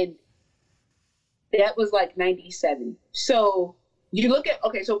 and that was like 97. So you look at,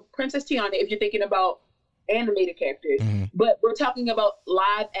 so Princess Tiana, if you're thinking about animated characters, but we're talking about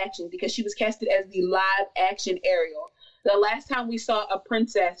live action because she was casted as the live action Ariel. The last time we saw a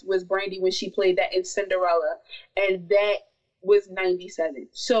princess was Brandy when she played that in Cinderella, and that was 97.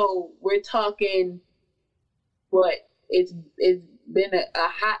 So we're talking, it's been a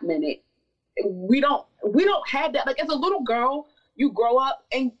hot minute. We don't have that. Like, as a little girl, you grow up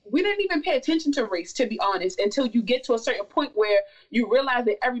and we didn't even pay attention to race, to be honest, until you get to a certain point where you realize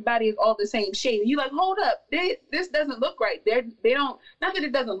that everybody is all the same shade. And you're like, hold up, this doesn't look right. They don't, not that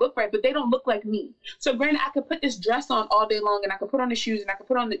it doesn't look right, but they don't look like me. So granted, I could put this dress on all day long and I could put on the shoes and I could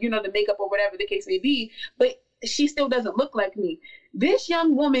put on the, the makeup or whatever the case may be, but she still doesn't look like me. This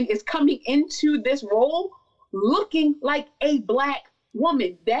young woman is coming into this role looking like a black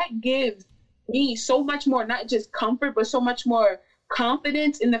woman. That gives me so much more, not just comfort, but so much more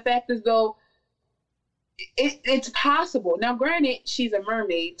confidence in the fact as though it's possible. Now, granted, she's a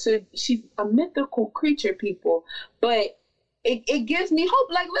mermaid, so she's a mythical creature, people, but it gives me hope.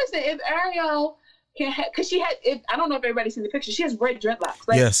 Like, listen, if Ariel can have, because I don't know if everybody's seen the picture, she has red dreadlocks.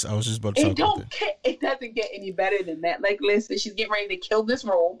 Like, yes, I was just about to talk about that. It doesn't get any better than that. Like, listen, she's getting ready to kill this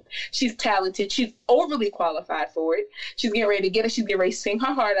role. She's talented. She's overly qualified for it. She's getting ready to get it. She's getting ready to sing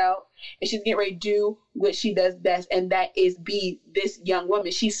her heart out, and she's getting ready to do what she does best, and that is be this young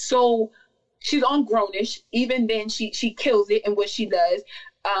woman. She's on Grownish. Even then, she kills it in what she does.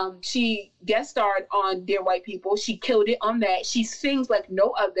 She guest starred on Dear White People. She killed it on that. She sings like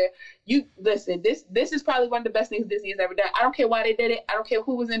no other. You listen, this is probably one of the best things Disney has ever done. I don't care why they did it. I don't care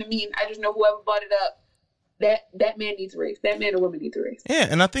who was in the meeting. I just know whoever brought it up, that man needs a race. That man or woman needs a race. Yeah,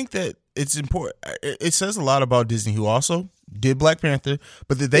 and I think that it's important. It says a lot about Disney, who also did Black Panther,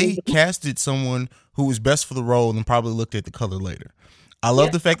 but that they casted someone who was best for the role and probably looked at the color later. I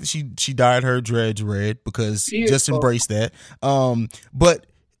love the fact that she dyed her dreads red, because just embrace that. But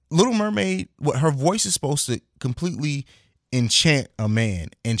Little Mermaid, her voice is supposed to completely enchant a man,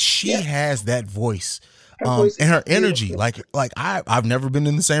 and she has that voice. And her energy, like I've never been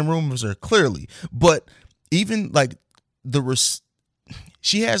in the same room as her, clearly, but even like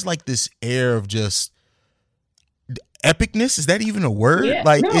she has like this air of just epicness. Is that even a word? Yeah,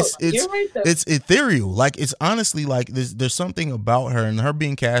 like no, it's ethereal. Like, it's honestly like there's something about her, and her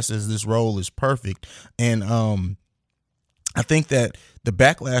being cast as this role is perfect. And I think that the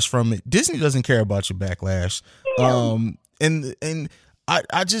backlash from it, Disney doesn't care about your backlash. And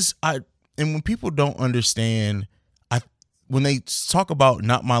when people don't understand, when they talk about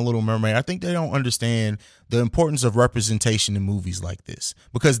Not My Little Mermaid, I think they don't understand the importance of representation in movies like this,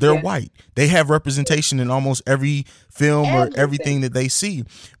 because they're white. They have representation in almost every film or everything that they see.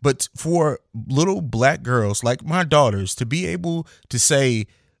 But for little black girls like my daughters to be able to say,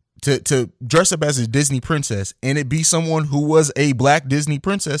 to dress up as a Disney princess and it be someone who was a black Disney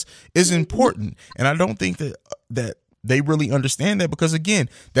princess is important. And I don't think that they really understand that, because again,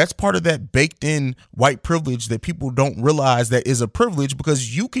 that's part of that baked in white privilege that people don't realize that is a privilege,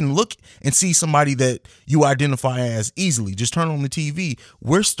 because you can look and see somebody that you identify as easily. Just turn on the TV.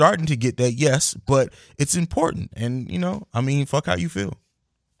 We're starting to get that, yes, but it's important. And, you know, I mean, fuck how you feel.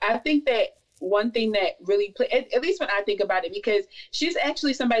 I think that one thing that really at least when I think about it, because she's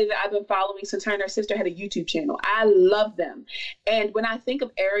actually somebody that I've been following since her and her sister had a YouTube channel. I love them. And when I think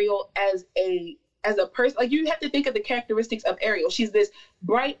of Ariel as a person, like, you have to think of the characteristics of Ariel. She's this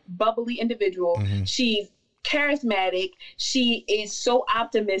bright, bubbly individual. Mm-hmm. She's charismatic. She is so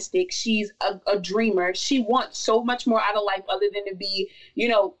optimistic. She's a dreamer. She wants so much more out of life other than to be, you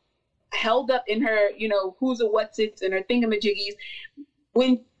know, held up in her, you know, who's a what's it's and her thingamajiggies.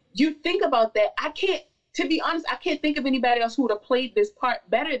 When you think about that, to be honest, I can't think of anybody else who would have played this part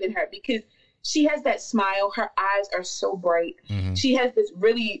better than her, because she has that smile. Her eyes are so bright. Mm-hmm. She has this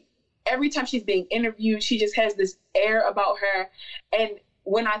really, every time she's being interviewed, she just has this air about her. And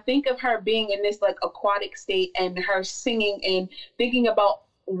when I think of her being in this like aquatic state and her singing and thinking about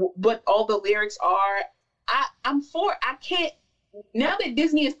what all the lyrics are, I'm for, I can't, now that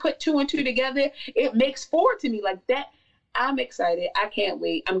Disney has put 2 and 2 together, it makes 4 to me like that. I'm excited. I can't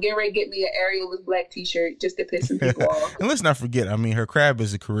wait. I'm getting ready to get me an Ariel with black t-shirt just to piss some people off. And let's not forget, I mean, her crab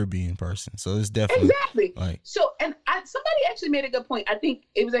is a Caribbean person, so it's definitely exactly. Like, so, and somebody actually made a good point. I think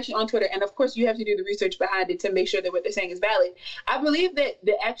it was actually on Twitter, and of course, you have to do the research behind it to make sure that what they're saying is valid. I believe that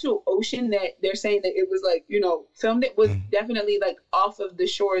the actual ocean that they're saying that it was like, you know, filmed, it was definitely like off of the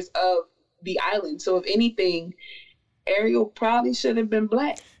shores of the island. So, if anything, Ariel probably should have been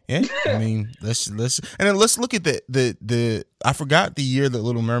black. Yeah, I mean, let's and then let's look at the I forgot the year that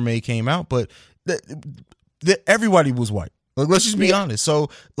Little Mermaid came out, but everybody was white. Like, let's just be honest. So,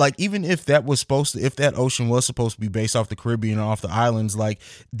 like, even if that ocean was supposed to be based off the Caribbean or off the islands, like,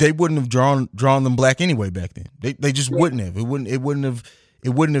 they wouldn't have drawn them black anyway back then. They just wouldn't have. It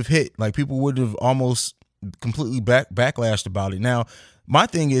wouldn't have hit. Like, people would have almost completely backlashed about it. Now, my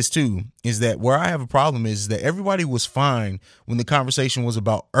thing is that where I have a problem is that everybody was fine when the conversation was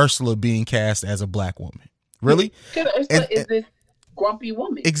about Ursula being cast as a black woman. Really? Because Ursula is this grumpy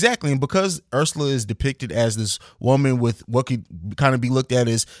woman. Exactly. And because Ursula is depicted as this woman with what could kind of be looked at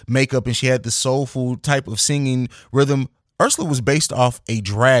as makeup, and she had the soulful type of singing rhythm, Ursula was based off a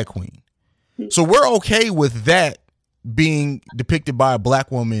drag queen. So we're okay with that being depicted by a black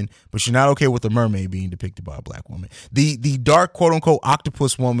woman, but you're not okay with the mermaid being depicted by a black woman. The dark quote unquote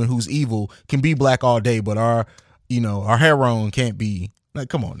octopus woman who's evil can be black all day, but our heroine can't be. Like,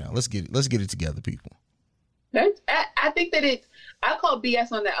 come on now, let's get it together, people. I think that I call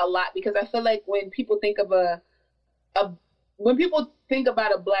BS on that a lot, because I feel like when people think of when people think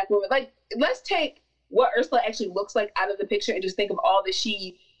about a black woman, like, let's take what Ursula actually looks like out of the picture and just think of all that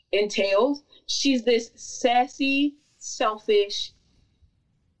she entails. She's this sassy, selfish,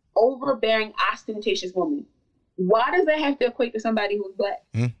 overbearing, ostentatious woman. Why does that have to equate to somebody who's black?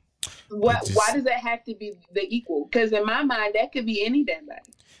 Why does that have to be the equal? Because in my mind, that could be any damn body.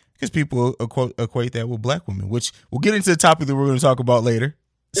 Because people equate that with black women, which we'll get into the topic that we're going to talk about later.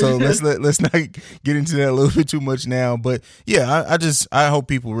 So let's not get into that a little bit too much now. But yeah, I hope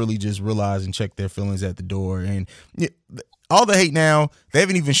people really just realize and check their feelings at the door. And all the hate now, they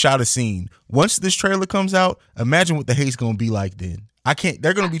haven't even shot a scene. Once this trailer comes out, imagine what the hate's going to be like then.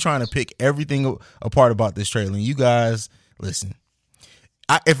 They're going to be trying to pick everything apart about this trailer. And you guys, listen,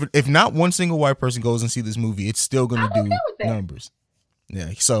 if not one single white person goes and see this movie, it's still going to do numbers.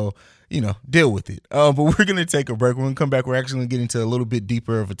 Yeah, so, deal with it. But we're going to take a break. We're going to come back. We're actually going to get into a little bit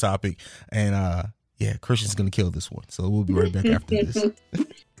deeper of a topic. And, Christian's going to kill this one. So we'll be right back after this.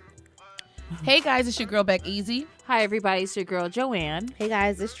 Hey guys, it's your girl Beck Easy. Hi everybody, it's your girl Joanne. Hey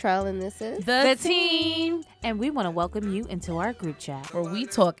guys, it's Trell and this is The Team. And we want to welcome you into our group chat, where we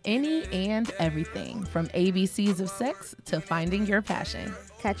talk any and everything from ABCs of sex to finding your passion.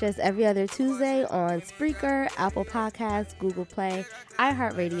 Catch us every other Tuesday on Spreaker, Apple Podcasts, Google Play,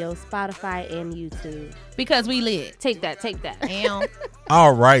 iHeartRadio, Spotify, and YouTube. Because we lit. Take that.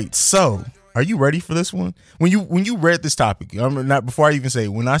 All right, so are you ready for this one? When you read this topic, before I even say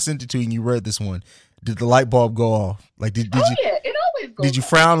it, when I sent it to you and you read this one, did the light bulb go off? Like, did you? Yeah, it always goes. Did you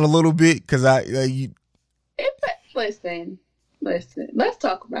frown a little bit? Because listen. Let's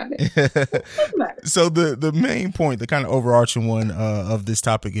talk about it. So the main point, the kind of overarching one of this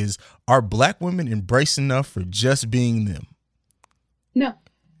topic is: are black women embraced enough for just being them? No.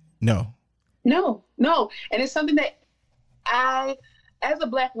 And it's something that as a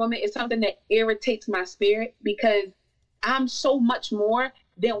black woman, it's something that irritates my spirit, because I'm so much more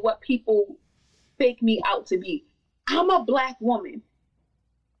than what people fake me out to be. I'm a black woman.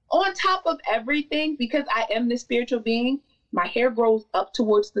 on top of everything, because I am this spiritual being, my hair grows up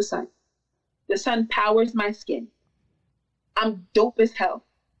towards the sun. The sun powers my skin. I'm dope as hell.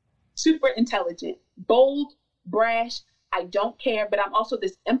 Super intelligent, bold, brash. I don't care, but I'm also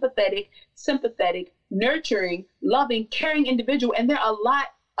this empathetic, sympathetic, nurturing, loving, caring individual. And there are a lot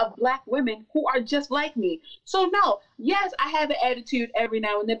of Black women who are just like me. So no, yes, I have an attitude every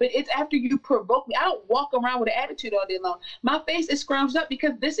now and then, but it's after you provoke me. I don't walk around with an attitude all day long. My face is scrunched up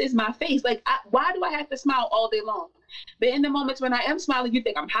because this is my face. Like, why do I have to smile all day long? But in the moments when I am smiling, you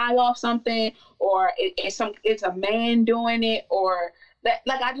think I'm high off something, or it's a man doing it, or that,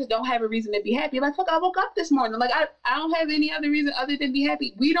 like, I just don't have a reason to be happy. Like, fuck, I woke up this morning. Like, I don't have any other reason other than be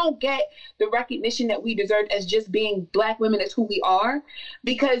happy. We don't get the recognition that we deserve as just being Black women, as who we are,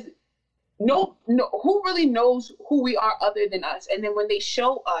 because no, who really knows who we are other than us? And then when they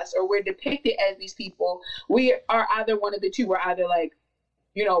show us, or we're depicted as these people, we are either one of the two. We're either like,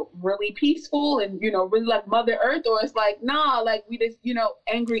 you know, really peaceful and, you know, really like Mother Earth, or it's like, nah, like we just, you know,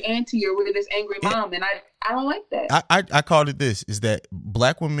 angry auntie, or we're this angry mom. And I don't like that. I called it this, is that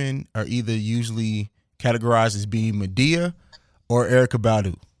Black women are either usually categorized as being Medea or Erykah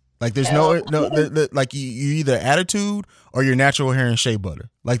Badu. Like there's like you either attitude or your natural hair and shea butter.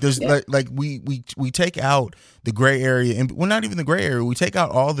 Like there's like we take out the gray area, and well, not even the gray area. We take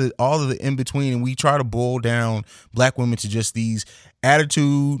out all of the in between, and we try to boil down Black women to just these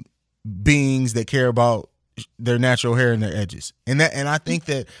attitude beings that care about their natural hair and their edges. And I think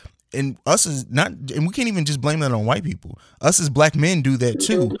that, and us is not, and we can't even just blame that on white people. Us as Black men do that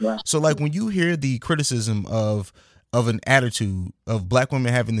too. So like when you hear the criticism of an attitude, of Black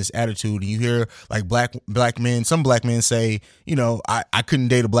women having this attitude, and you hear like black men, some Black men say, you know, I couldn't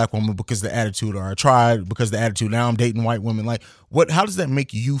date a Black woman because of the attitude, or I tried because of the attitude, now I'm dating white women. Like how does that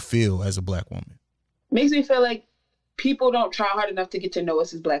make you feel as a Black woman? Makes me feel like people don't try hard enough to get to know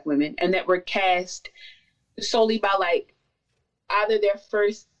us as Black women, and that we're cast solely by like either their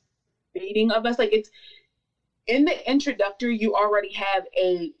first dating of us. Like, it's in the introductory, you already have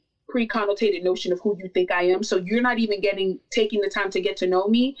a pre-connotated notion of who you think I am. So you're not even taking the time to get to know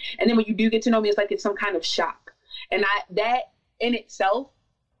me. And then when you do get to know me, it's like it's some kind of shock. And that in itself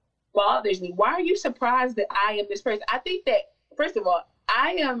bothers me. Why are you surprised that I am this person? I think that, first of all,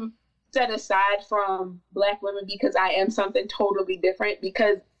 I am set aside from Black women because I am something totally different,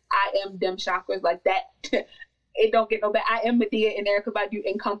 because I am them chakras like that. It don't get no better. I am Medea and Erykah Badu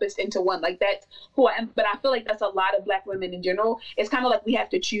encompassed into one. Like, that's who I am. But I feel like that's a lot of Black women in general. It's kind of like we have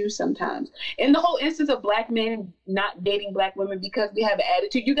to choose sometimes. In the whole instance of Black men not dating Black women because we have an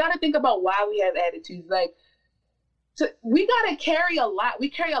attitude, you got to think about why we have attitudes. Like, so we got to carry a lot. We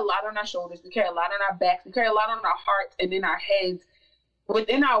carry a lot on our shoulders. We carry a lot on our backs. We carry a lot on our hearts and in our heads.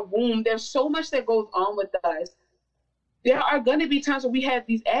 Within our womb, there's so much that goes on with us. There are going to be times where we have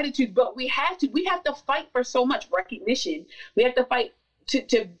these attitudes, but we have to fight for so much recognition. We have to fight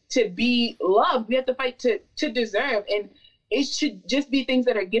to be loved. We have to fight to deserve. And it should just be things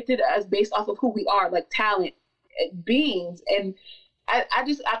that are gifted to us based off of who we are, like talent, beings. And I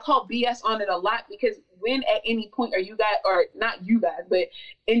call BS on it a lot, because when at any point are you guys, or not you guys, but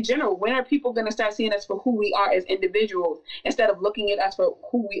in general, when are people going to start seeing us for who we are as individuals instead of looking at us for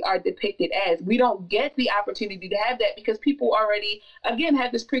who we are depicted as? We don't get the opportunity to have that because people already, again,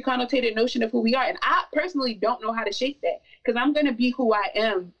 have this pre-connotated notion of who we are. And I personally don't know how to shake that, because I'm going to be who I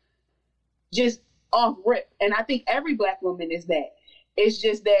am just off rip. And I think every Black woman is that. It's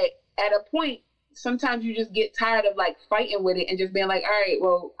just that at a point, sometimes you just get tired of like fighting with it and just being like, all right,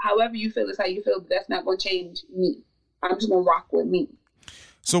 well, however you feel is how you feel. But that's not going to change me. I'm just going to rock with me.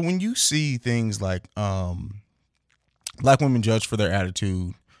 So when you see things like Black women judged for their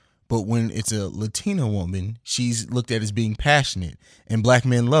attitude, but when it's a Latina woman, she's looked at as being passionate, and Black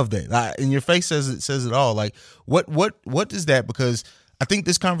men love that. And your face says it all. Like, what is that? Because I think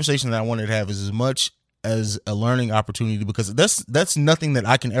this conversation that I wanted to have is as much as a learning opportunity, because that's nothing that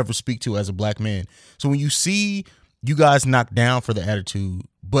I can ever speak to as a Black man. So when you see you guys knocked down for the attitude,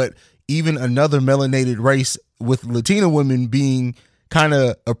 but even another melanated race with Latina women being kind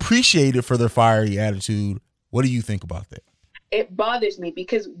of appreciated for their fiery attitude, what do you think about that? It bothers me,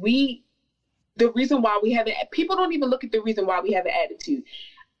 because the reason why we have it, people don't even look at the reason why we have an attitude.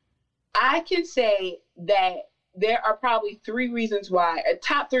 I can say that there are probably top 3 reasons why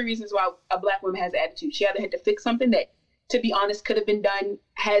a Black woman has attitude. She either had to fix something that, to be honest, could have been done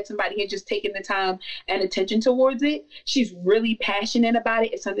had somebody had just taken the time and attention towards it. She's really passionate about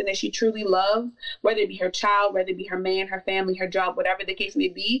it. It's something that she truly loves, whether it be her child, whether it be her man, her family, her job, whatever the case may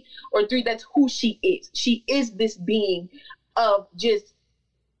be. Or 3, that's who she is. She is this being of just,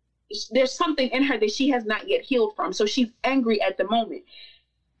 there's something in her that she has not yet healed from. So she's angry at the moment.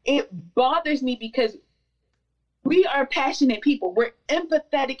 it bothers me because we are passionate people. We're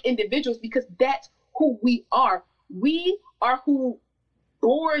empathetic individuals because that's who we are. We are who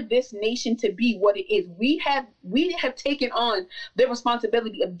bore this nation to be what it is. We have taken on the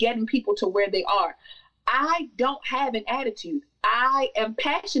responsibility of getting people to where they are. I don't have an attitude. I am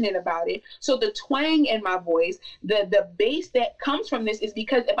passionate about it. So the twang in my voice, the bass that comes from this is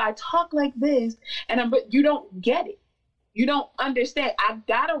because if I talk like this and you don't get it. You don't understand. I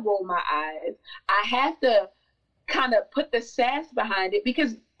gotta roll my eyes. I have to kind of put the sass behind it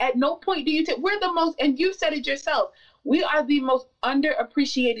because at no point do you we're the most, and you said it yourself, we are the most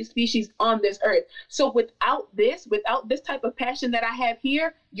underappreciated species on this earth. So without this type of passion that I have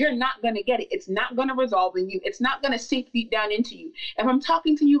here, you're not going to get it. It's not going to resolve in you. It's not going to sink deep down into you. If I'm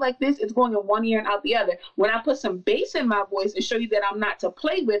talking to you like this, it's going in one ear and out the other. When I put some bass in my voice and show you that I'm not to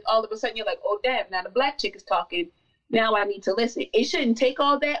play with, all of a sudden you're like, oh, damn, now the black chick is talking. Now I need to listen. It shouldn't take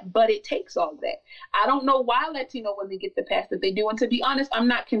all that, but it takes all that. I don't know why Latino women get the pass that they do. And to be honest, I'm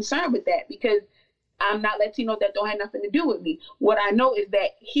not concerned with that because I'm not Latino. That don't have nothing to do with me. What I know is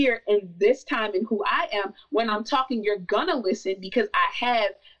that here in this time and who I am, when I'm talking, you're gonna listen because I have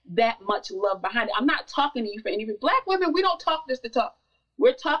that much love behind it. I'm not talking to you for any reason. Black women, we don't talk just to talk.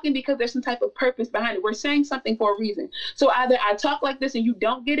 We're talking because there's some type of purpose behind it. We're saying something for a reason. So either I talk like this and you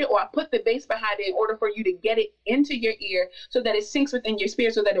don't get it, or I put the bass behind it in order for you to get it into your ear so that it sinks within your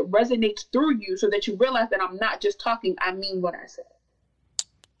spirit, so that it resonates through you, so that you realize that I'm not just talking, I mean what I said.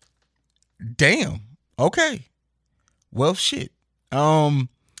 Damn. Okay. Well, shit. I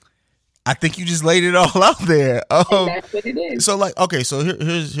think you just laid it all out there. And that's what it is. So like, okay, so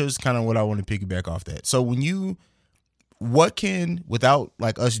here's kind of what I want to piggyback off that. So what can, without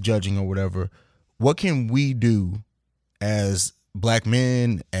like us judging or whatever, what can we do as black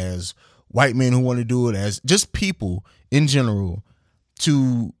men, as white men who want to do it, as just people in general,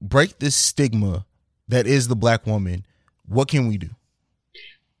 to break this stigma that is the black woman? What can we do?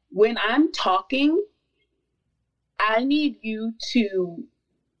 When I'm talking, I need you to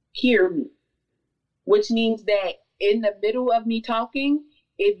hear me, which means that in the middle of me talking,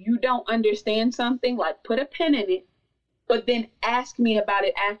 if you don't understand something, like put a pin in it, but then ask me about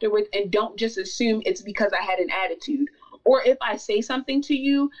it afterwards, and don't just assume it's because I had an attitude. Or if I say something to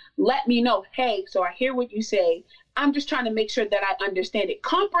you, let me know, hey, so I hear what you say. I'm just trying to make sure that I understand it.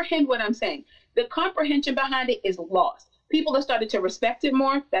 Comprehend what I'm saying. The comprehension behind it is lost. People have started to respect it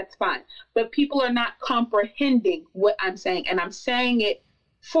more, that's fine. But people are not comprehending what I'm saying, and I'm saying it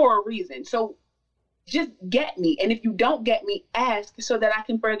for a reason. So just get me. And if you don't get me, ask so that I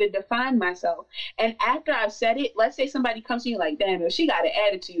can further define myself. And after I've said it, let's say somebody comes to you like, damn, she got an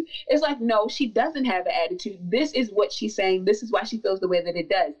attitude. It's like, no, she doesn't have an attitude. This is what she's saying. This is why she feels the way that it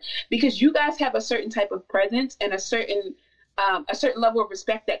does. Because you guys have a certain type of presence and a certain level of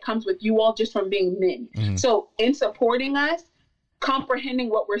respect that comes with you all just from being men. Mm-hmm. So in supporting us, comprehending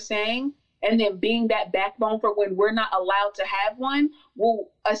what we're saying, and then being that backbone for when we're not allowed to have one,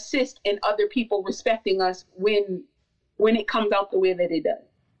 will assist in other people respecting us when it comes out the way that it does.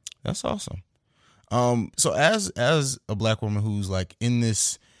 That's awesome. So as a black woman who's like in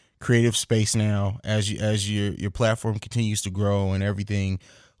this creative space now, as your platform continues to grow and everything,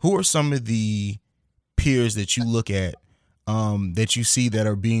 who are some of the peers that you look at that you see that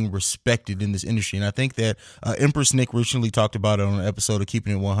are being respected in this industry? And I think that Empress Nick recently talked about it on an episode of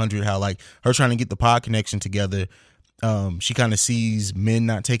Keeping It 100, how like her trying to get the Pod Connection together, she kind of sees men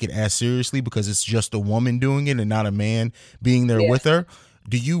not take it as seriously because it's just a woman doing it and not a man being there with her.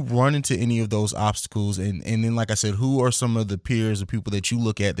 Do you run into any of those obstacles? And then, like I said, who are some of the peers or people that you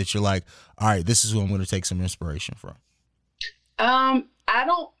look at that you're like, all right, this is who I'm going to take some inspiration from? I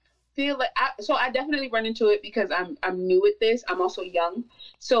don't feel like I definitely run into it because I'm new at this. I'm also young.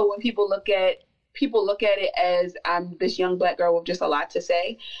 So when people look at it as I'm this young black girl with just a lot to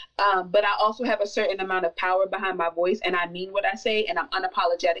say. But I also have a certain amount of power behind my voice, and I mean what I say, and I'm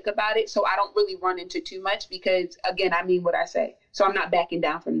unapologetic about it. So I don't really run into too much because, again, I mean what I say. So I'm not backing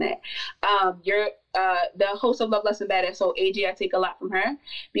down from that. The host of Love, Less, and Badass, so AJ, I take a lot from her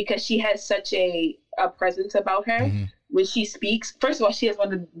because she has such a presence about her. Mm-hmm. When she speaks, first of all, she has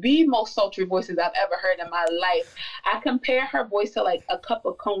one of the most sultry voices I've ever heard in my life. I compare her voice to like a cup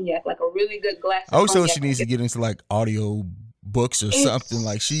of cognac, like a really good glass of cognac. So she needs to get into like audio books or something.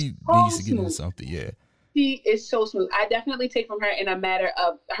 Like she needs to get into something. Yeah. She is so smooth. I definitely take from her in a matter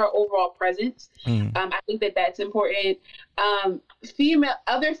of her overall presence. I think that's important.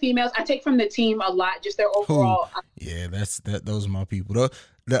 Other females, I take from the team a lot, just their overall. Yeah, those are my people.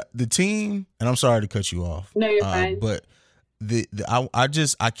 The team, and I'm sorry to cut you off. No, you're fine. But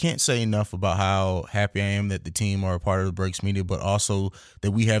I can't say enough about how happy I am that the team are a part of the Breaks Media, but also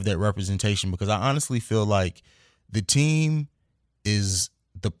that we have that representation, because I honestly feel like the team is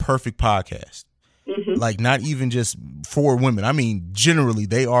the perfect podcast. Mm-hmm. Like, not even just for women. I mean, generally,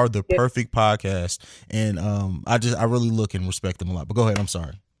 they are the perfect podcast, and I really look and respect them a lot. But go ahead. I'm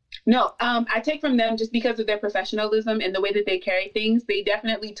sorry. No, I take from them just because of their professionalism and the way that they carry things. They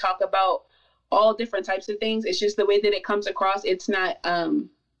definitely talk about all different types of things. It's just the way that it comes across. It's not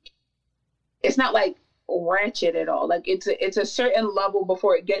like ratchet at all. Like, it's a certain level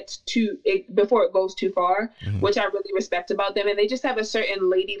before it goes too far, mm-hmm. which I really respect about them. And they just have a certain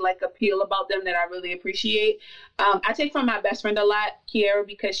ladylike appeal about them that I really appreciate. I take from my best friend a lot, Kiara,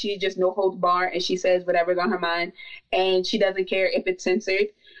 because she just no holds bar and she says whatever's on her mind, and she doesn't care if it's censored.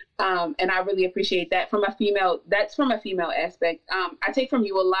 And I really appreciate that that's from a female aspect. I take from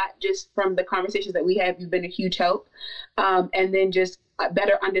you a lot just from the conversations that we have. You've been a huge help. And then just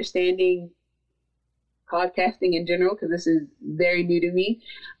better understanding podcasting in general, because this is very new to me.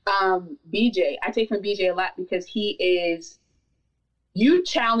 BJ, I take from BJ a lot because you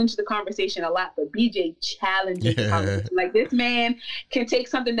challenge the conversation a lot, but BJ challenges the conversation. Like, this man can take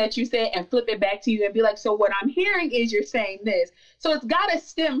something that you said and flip it back to you and be like, so what I'm hearing is you're saying this. So it's got to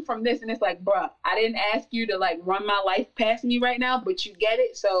stem from this. And it's like, bruh, I didn't ask you to like run my life past me right now, but you get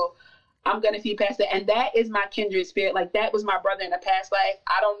it. So I'm going to feed past it. And that is my kindred spirit. Like, that was my brother in a past life.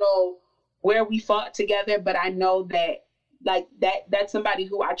 I don't know where we fought together, but I know that that's somebody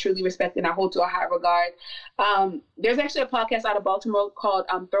who I truly respect and I hold to a high regard. There's actually a podcast out of Baltimore called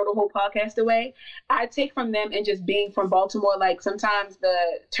Throw the Whole Podcast Away. I take from them, and just being from Baltimore, like, sometimes the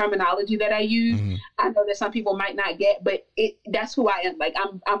terminology that I use, mm-hmm. I know that some people might not get, but that's who I am. Like,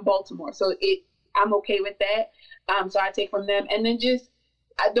 I'm Baltimore, so I'm okay with that. So I take from them, and then just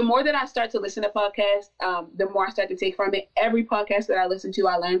the more that I start to listen to podcasts, the more I start to take from it. Every podcast that I listen to,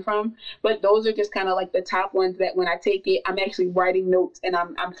 I learn from. But those are just kind of like the top ones that when I take it, I'm actually writing notes and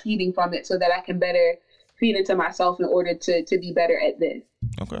I'm feeding from it so that I can better feed into myself in order to be better at this.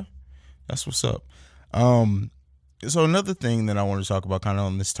 Okay. That's what's up. So another thing that I want to talk about kind of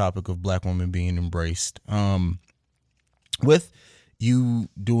on this topic of Black women being embraced, with you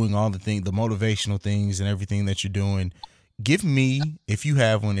doing all the motivational things and everything that you're doing, give me, if you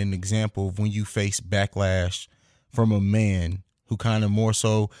have one, an example of when you face backlash from a man who kind of more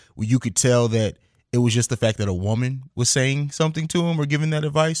so you could tell that it was just the fact that a woman was saying something to him or giving that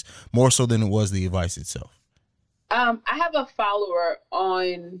advice more so than it was the advice itself. I have a follower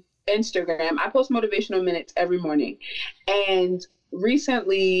on Instagram. I post motivational minutes every morning. And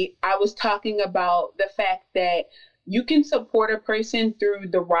recently I was talking about the fact that you can support a person through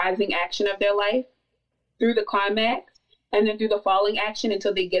the rising action of their life, through the climax, and then do the falling action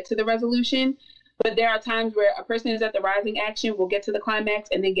until they get to the resolution. But there are times where a person is at the rising action, will get to the climax,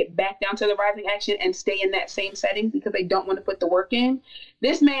 and then get back down to the rising action and stay in that same setting because they don't want to put the work in.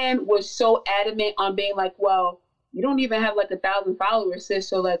 This man was so adamant on being like, well, you don't even have like 1,000 followers, sis.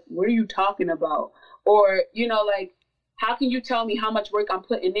 So like, what are you talking about? Or, like, how can you tell me how much work I'm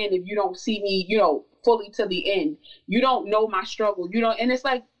putting in if you don't see me, fully to the end? You don't know my struggle. And it's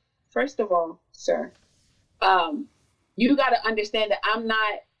like, first of all, sir, you got to understand that I'm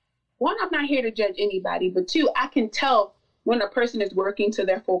not here to judge anybody, but two, I can tell when a person is working to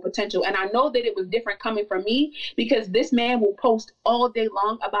their full potential. And I know that it was different coming from me because this man will post all day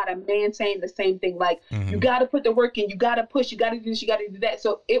long about a man saying the same thing. Like, mm-hmm. you got to put the work in, you got to push, you got to do this, you got to do that.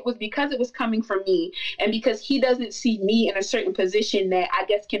 So it was because it was coming from me and because he doesn't see me in a certain position that I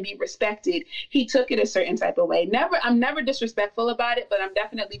guess can be respected. He took it a certain type of way. I'm never disrespectful about it, but I'm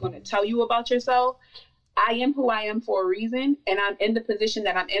definitely going to tell you about yourself. I am who I am for a reason, and I'm in the position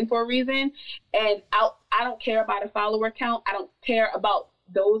that I'm in for a reason. And I don't care about a follower count. I don't care about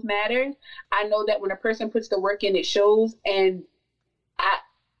those matters. I know that when a person puts the work in, it shows. And I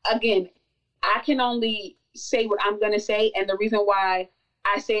can only say what I'm going to say. And the reason why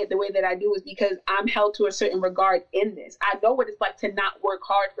I say it the way that I do is because I'm held to a certain regard in this. I know what it's like to not work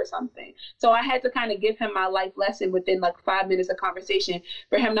hard for something. So I had to kind of give him my life lesson within like 5 minutes of conversation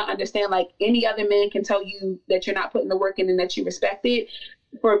for him to understand, like, any other man can tell you that you're not putting the work in and that you respect it.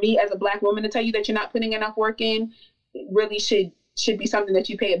 For me as a Black woman to tell you that you're not putting enough work in, it really should be something that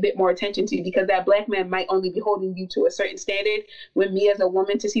you pay a bit more attention to, because that Black man might only be holding you to a certain standard, when me as a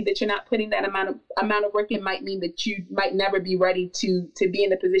woman to see that you're not putting that amount of work in might mean that you might never be ready to be in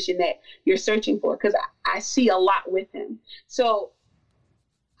the position that you're searching for, because I see a lot with him. So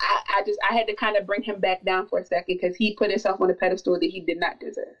I had to kind of bring him back down for a second because he put himself on a pedestal that he did not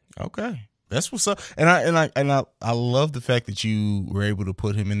deserve. Okay. That's what's up. And I love the fact that you were able to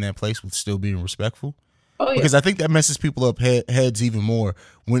put him in that place with still being respectful. Because I think that messes people up heads even more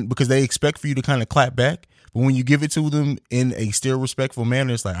because they expect for you to kind of clap back. But when you give it to them in a still respectful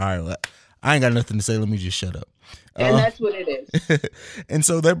manner, it's like, all right, well, I ain't got nothing to say. Let me just shut up. And that's what it is. And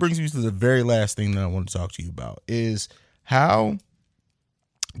so that brings me to the very last thing that I want to talk to you about is how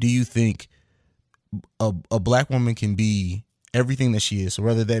do you think a black woman can be everything that she is? So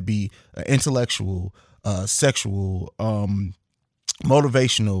whether that be intellectual, sexual,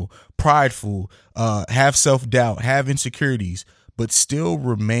 motivational, prideful, have self-doubt, have insecurities, but still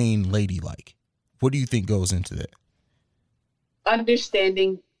remain ladylike. What do you think goes into that?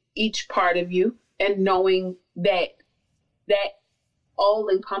 Understanding each part of you and knowing that all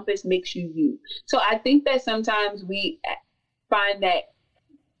encompass makes you you. So I think that sometimes we find that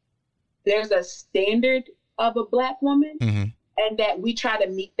there's a standard of a black woman, and that we try to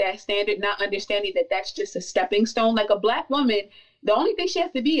meet that standard, not understanding that that's just a stepping stone. Like a black woman, the only thing she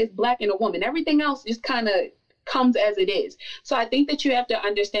has to be is black and a woman. Everything else just kind of comes as it is. So I think that you have to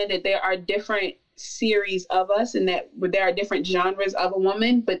understand that there are different series of us and that there are different genres of a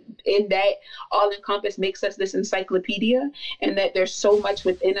woman, but in that all encompass makes us this encyclopedia, and that there's so much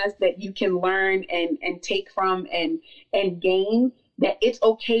within us that you can learn and take from and gain, that it's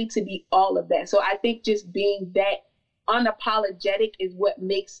okay to be all of that. So I think just being that unapologetic is what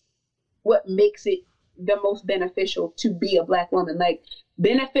makes it the most beneficial to be a black woman. Like,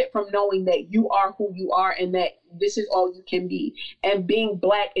 benefit from knowing that you are who you are and that this is all you can be. And being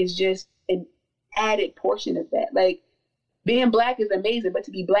black is just an added portion of that. Like, being black is amazing, but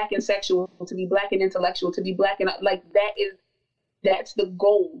to be black and sexual, to be black and intellectual, to be black and like that's the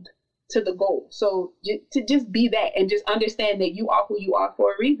gold to the gold. So to just be that and just understand that you are who you are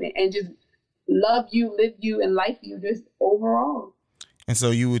for a reason, and just love you, live you, and life you just overall. And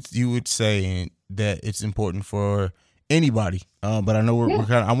so you would say that it's important for anybody, but I know we're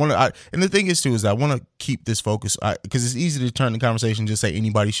kind of. And the thing is too is I want to keep this focus because it's easy to turn the conversation and just say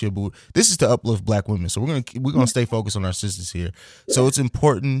anybody should. But this is to uplift black women, so we're gonna stay focused on our sisters here. So it's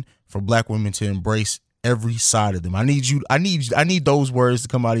important for black women to embrace every side of them. I need those words to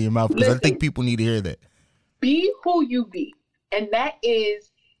come out of your mouth because I think people need to hear that. Be who you be, and that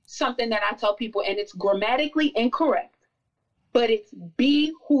is something that I tell people, and it's grammatically incorrect, but it's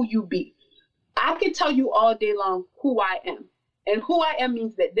be who you be. I can tell you all day long who I am. And who I am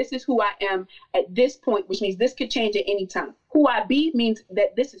means that this is who I am at this point, which means this could change at any time. Who I be means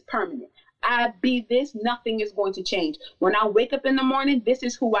that this is permanent. I be this, nothing is going to change. When I wake up in the morning, this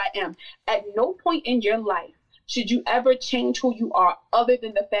is who I am. At no point in your life should you ever change who you are, other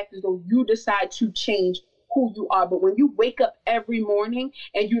than the fact that you decide to change who you are. But when you wake up every morning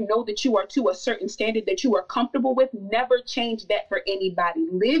and you know that you are to a certain standard that you are comfortable with, never change that for anybody.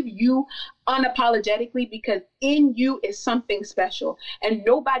 Live you unapologetically, because in you is something special, and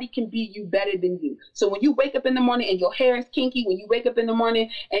nobody can be you better than you. So when you wake up in the morning and your hair is kinky, when you wake up in the morning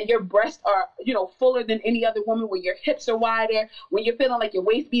and your breasts are, fuller than any other woman, when your hips are wider, when you're feeling like your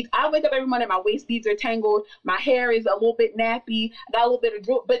waist beads. I wake up every morning, my waist beads are tangled, my hair is a little bit nappy, I got a little bit of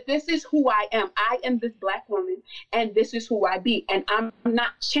droop, but this is who I am. I am this black woman, and this is who I be. And I'm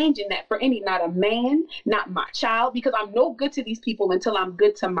not changing that for not a man, not my child, because I'm no good to these people until I'm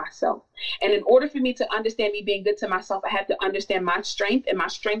good to myself. And in order for me to understand me being good to myself, I have to understand my strength, and my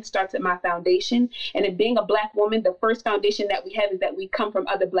strength starts at my foundation. And in being a black woman, the first foundation that we have is that we come from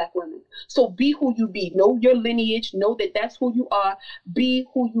other black women. So be who you be. Know your lineage. Know that that's who you are. Be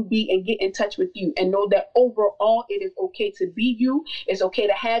who you be and get in touch with you. And know that overall, it is okay to be you. It's okay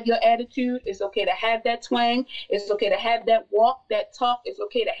to have your attitude. It's okay to have that twang. It's okay to have that walk, that talk. It's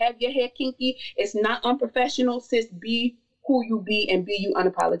okay to have your hair kinky. It's not unprofessional. Sis, be who you be and be you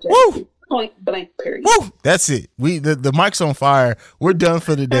unapologetically. Woo! Point blank, period. Woo! That's it. The mic's on fire. We're done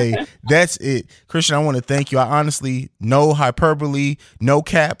for the day. That's it. Christian, I want to thank you. I honestly, no hyperbole, no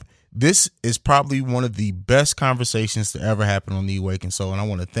cap. This is probably one of the best conversations to ever happen on The Awakened Soul. And I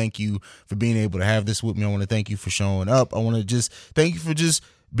want to thank you for being able to have this with me. I want to thank you for showing up. I want to just thank you for just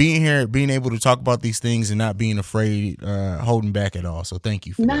being here, being able to talk about these things and not being afraid, holding back at all. So thank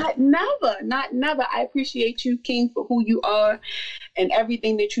you for that. Never. I appreciate you, King, for who you are and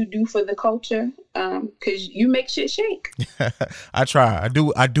everything that you do for the culture, because you make shit shake. I try.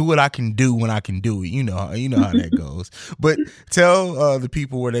 I do what I can do when I can do it. You know how that goes. But tell the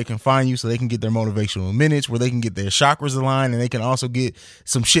people where they can find you so they can get their motivational minutes, where they can get their chakras aligned, and they can also get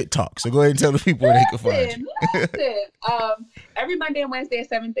some shit talk. So go ahead and tell the people where they can find you. Every Monday and Wednesday at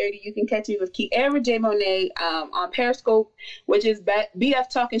 7:30, you can catch me with Kiara J. Monet on Periscope, which is BF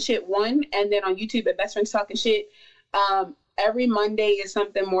Talking Shit 1, and then on YouTube at Best Friends Talking Shit. Every Monday is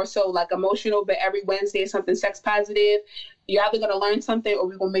something more so like emotional, but every Wednesday is something sex positive. You're either going to learn something or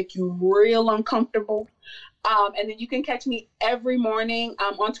we're going to make you real uncomfortable. And then you can catch me every morning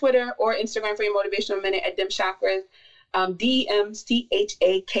on Twitter or Instagram for your motivational minute at Dem Chakras,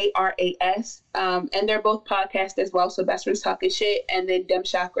 DMCHAKRAS. And they're both podcasts as well. So Best Friends Talking Shit and then Dem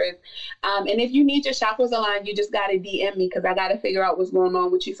Chakras. And if you need your chakras aligned, you just got to DM me because I got to figure out what's going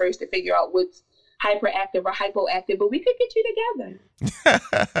on with you first to figure out what's hyperactive or hypoactive. But we could get you together.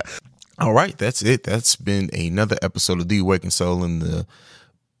 All right, that's it. That's been another episode of The Awakened Soul in the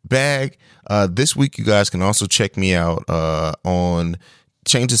bag. This week, you guys can also check me out on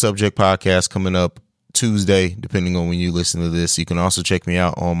Change the Subject podcast coming up Tuesday, depending on when you listen to this. You can also check me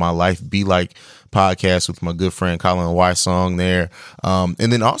out on my Life Be Like podcast with my good friend Colin Wysong there. And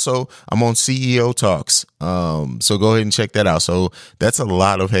then also I'm on CEO Talks. So go ahead and check that out. So that's a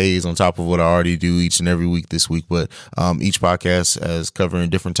lot of haze on top of what I already do each and every week this week. But each podcast is covering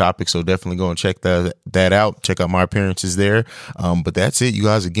different topics. So definitely go and check that out. Check out my appearances there. But that's it. You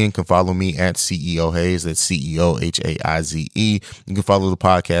guys, again, can follow me at CEO Hayes. That's CEOHAIZE. You can follow the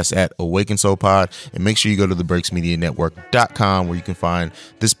podcast at Awaken Soul Pod. And make sure you go to thebreaksmedianetwork.com where you can find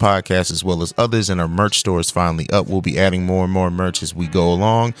this podcast as well as others. And our merch store is finally up. We'll be adding more and more merch as we go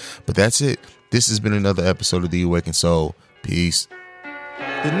along. But that's it. This has been another episode of The Awakened Soul. Peace.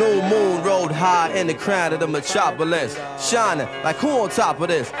 The new moon rode high in the crown of the metropolis, shining like who on top of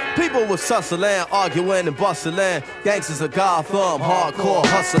this? People was hustling, arguing and bustling. Gangsters of Gotham, hardcore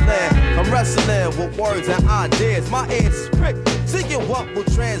hustling. I'm wrestling with words and ideas. My ears is pricked, seeking what will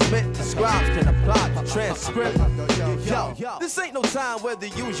transmit. The scribes can apply the transcript. Yo, this ain't no time where the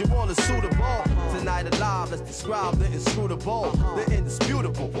usual is suitable. Tonight alive, let's describe the inscrutable, the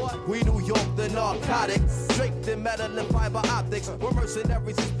indisputable. We New York, the narcotics, draped in metal and fiber optics. We're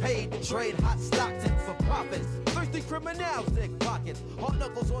mercenaries is paid to trade hot stocks in for profits. Thirsty criminals dig pockets. Hard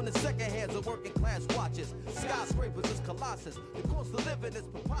knuckles on the second hands of working class watches. Skyscrapers is colossus. The cost of living is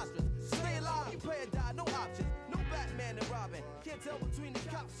preposterous. Stay alive, you pay or die, no options. No Batman and Robin. Can't tell between the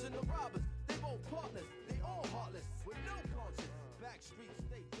cops and the robbers. They both partners, they all heartless with no conscience. Back streets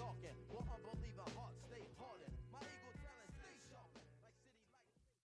stay darkened, more unbelievable.